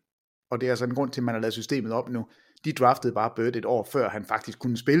systemet. Og det er altså en grund til, at man har lavet systemet op nu. De draftede bare Bird et år før, han faktisk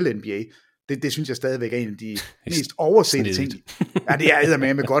kunne spille NBA. Det synes jeg stadigvæk er en af de mest oversete ting. Ja, det er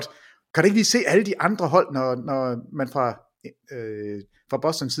eddermame godt. Kan du ikke lige se alle de andre hold, når man fra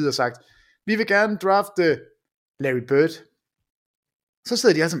Bostons side har sagt, vi vil gerne drafte Larry Bird. Så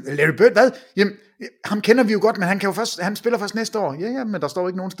sidder de altså, Larry Bird, hvad? Jamen, ham kender vi jo godt, men han spiller først næste år. Ja, men der står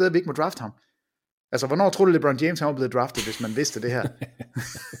ikke nogen steder, vi ikke må drafte ham. Altså, hvornår tror du, LeBron James han var blevet draftet, hvis man vidste det her?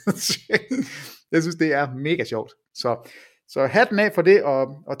 Jeg synes, det er mega sjovt. Så hatten af for det,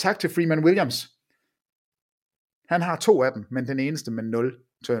 og tak til Freeman Williams. Han har 2 af dem, men den eneste med 0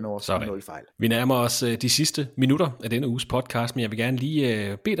 turnovers og 0 fejl. Vi nærmer os de sidste minutter af denne uges podcast, men jeg vil gerne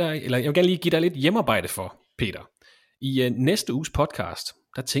lige give dig lidt hjemmearbejde for, Peter. I næste uges podcast,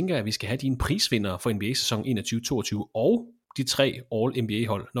 der tænker jeg, at vi skal have dine prisvindere for NBA-sæson 21-22 og de 3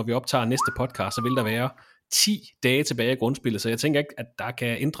 All-NBA-hold. Når vi optager næste podcast, så vil der være 10 dage tilbage af grundspillet, så jeg tænker ikke, at der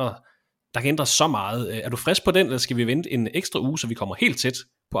kan ændre så meget. Er du frisk på den, eller skal vi vente en ekstra uge, så vi kommer helt tæt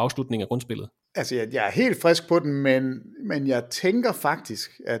på afslutningen af grundspillet? Altså, jeg er helt frisk på den, men jeg tænker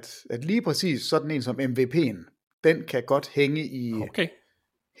faktisk, at lige præcis sådan en som MVP'en, den kan godt hænge i Okay.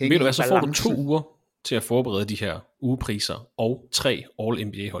 Ved du hvad, så får du 2 uger til at forberede de her ugepriser og 3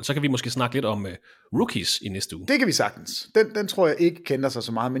 All-NBA-hold. Så kan vi måske snakke lidt om rookies i næste uge. Det kan vi sagtens. Den tror jeg ikke kender sig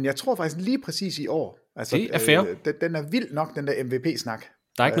så meget, men jeg tror faktisk lige præcis i år. Altså, det er fair. Den er vild nok, den der MVP-snak.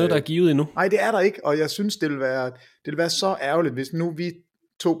 Der er ikke noget, der er givet endnu. Nej, det er der ikke, og jeg synes, det vil være så ærgerligt, hvis nu vi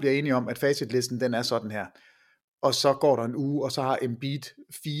 2 bliver enige om, at facitlisten, den er sådan her. Og så går der en uge, og så har Embiid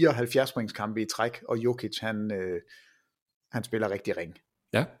 4 70-pointskampe i træk, og Jokic, han spiller rigtig ring.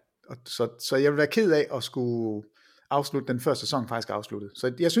 Ja. Så jeg vil være ked af at skulle afslutte den første sæson faktisk afsluttet.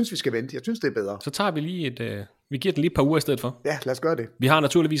 Så jeg synes, vi skal vente. Jeg synes, det er bedre. Så tager vi lige vi giver den lige et par uger i stedet for. Ja, lad os gøre det. Vi har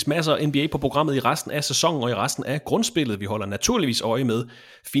naturligvis masser af NBA på programmet i resten af sæsonen og i resten af grundspillet. Vi holder naturligvis øje med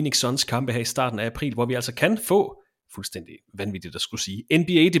Phoenix Suns kampe her i starten af april, hvor vi altså kan få, fuldstændig vanvittigt at skulle sige,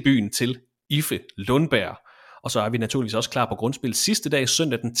 NBA-debuten til Ife Lundberg. Og så er vi naturligvis også klar på grundspil sidste dag,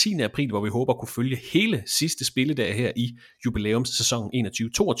 søndag den 10. april, hvor vi håber at kunne følge hele sidste spilledag her i jubilæumssæsonen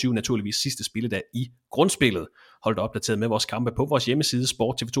 21-22, naturligvis sidste spilledag i grundspillet. Hold dig opdateret med vores kampe på vores hjemmeside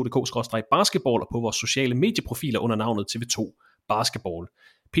sporttv2.dk/basketball og på vores sociale medieprofiler under navnet TV2 Basketball.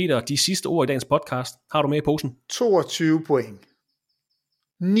 Peter, de sidste ord i dagens podcast, har du med i posen? 22 point,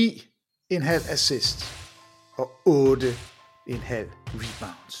 9,5 assist og 8,5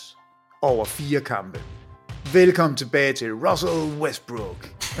 rebounds over 4 kampe. Velkommen tilbage til Russell Westbrook.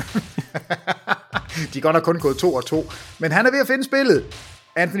 De er godt nok kun gået 2-2, men han er ved at finde spillet.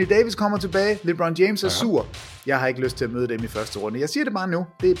 Anthony Davis kommer tilbage, LeBron James er sur. Jeg har ikke lyst til at møde dem i første runde. Jeg siger det bare nu,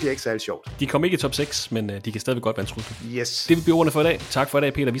 det bliver ikke særlig sjovt. De kom ikke i top 6, men de kan stadig godt være en trussel. Yes. Det vil blive ordene for i dag. Tak for i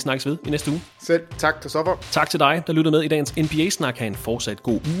dag, Peter. Vi snakkes ved i næste uge. Selv tak, Christoffer. Tak til dig, der lyttede med i dagens NBA-snak. Ha' en fortsat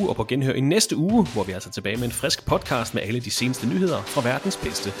god uge, og på genhør i næste uge, hvor vi er altså tilbage med en frisk podcast med alle de seneste nyheder fra verdens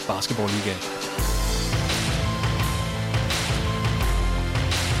bedste basketballliga.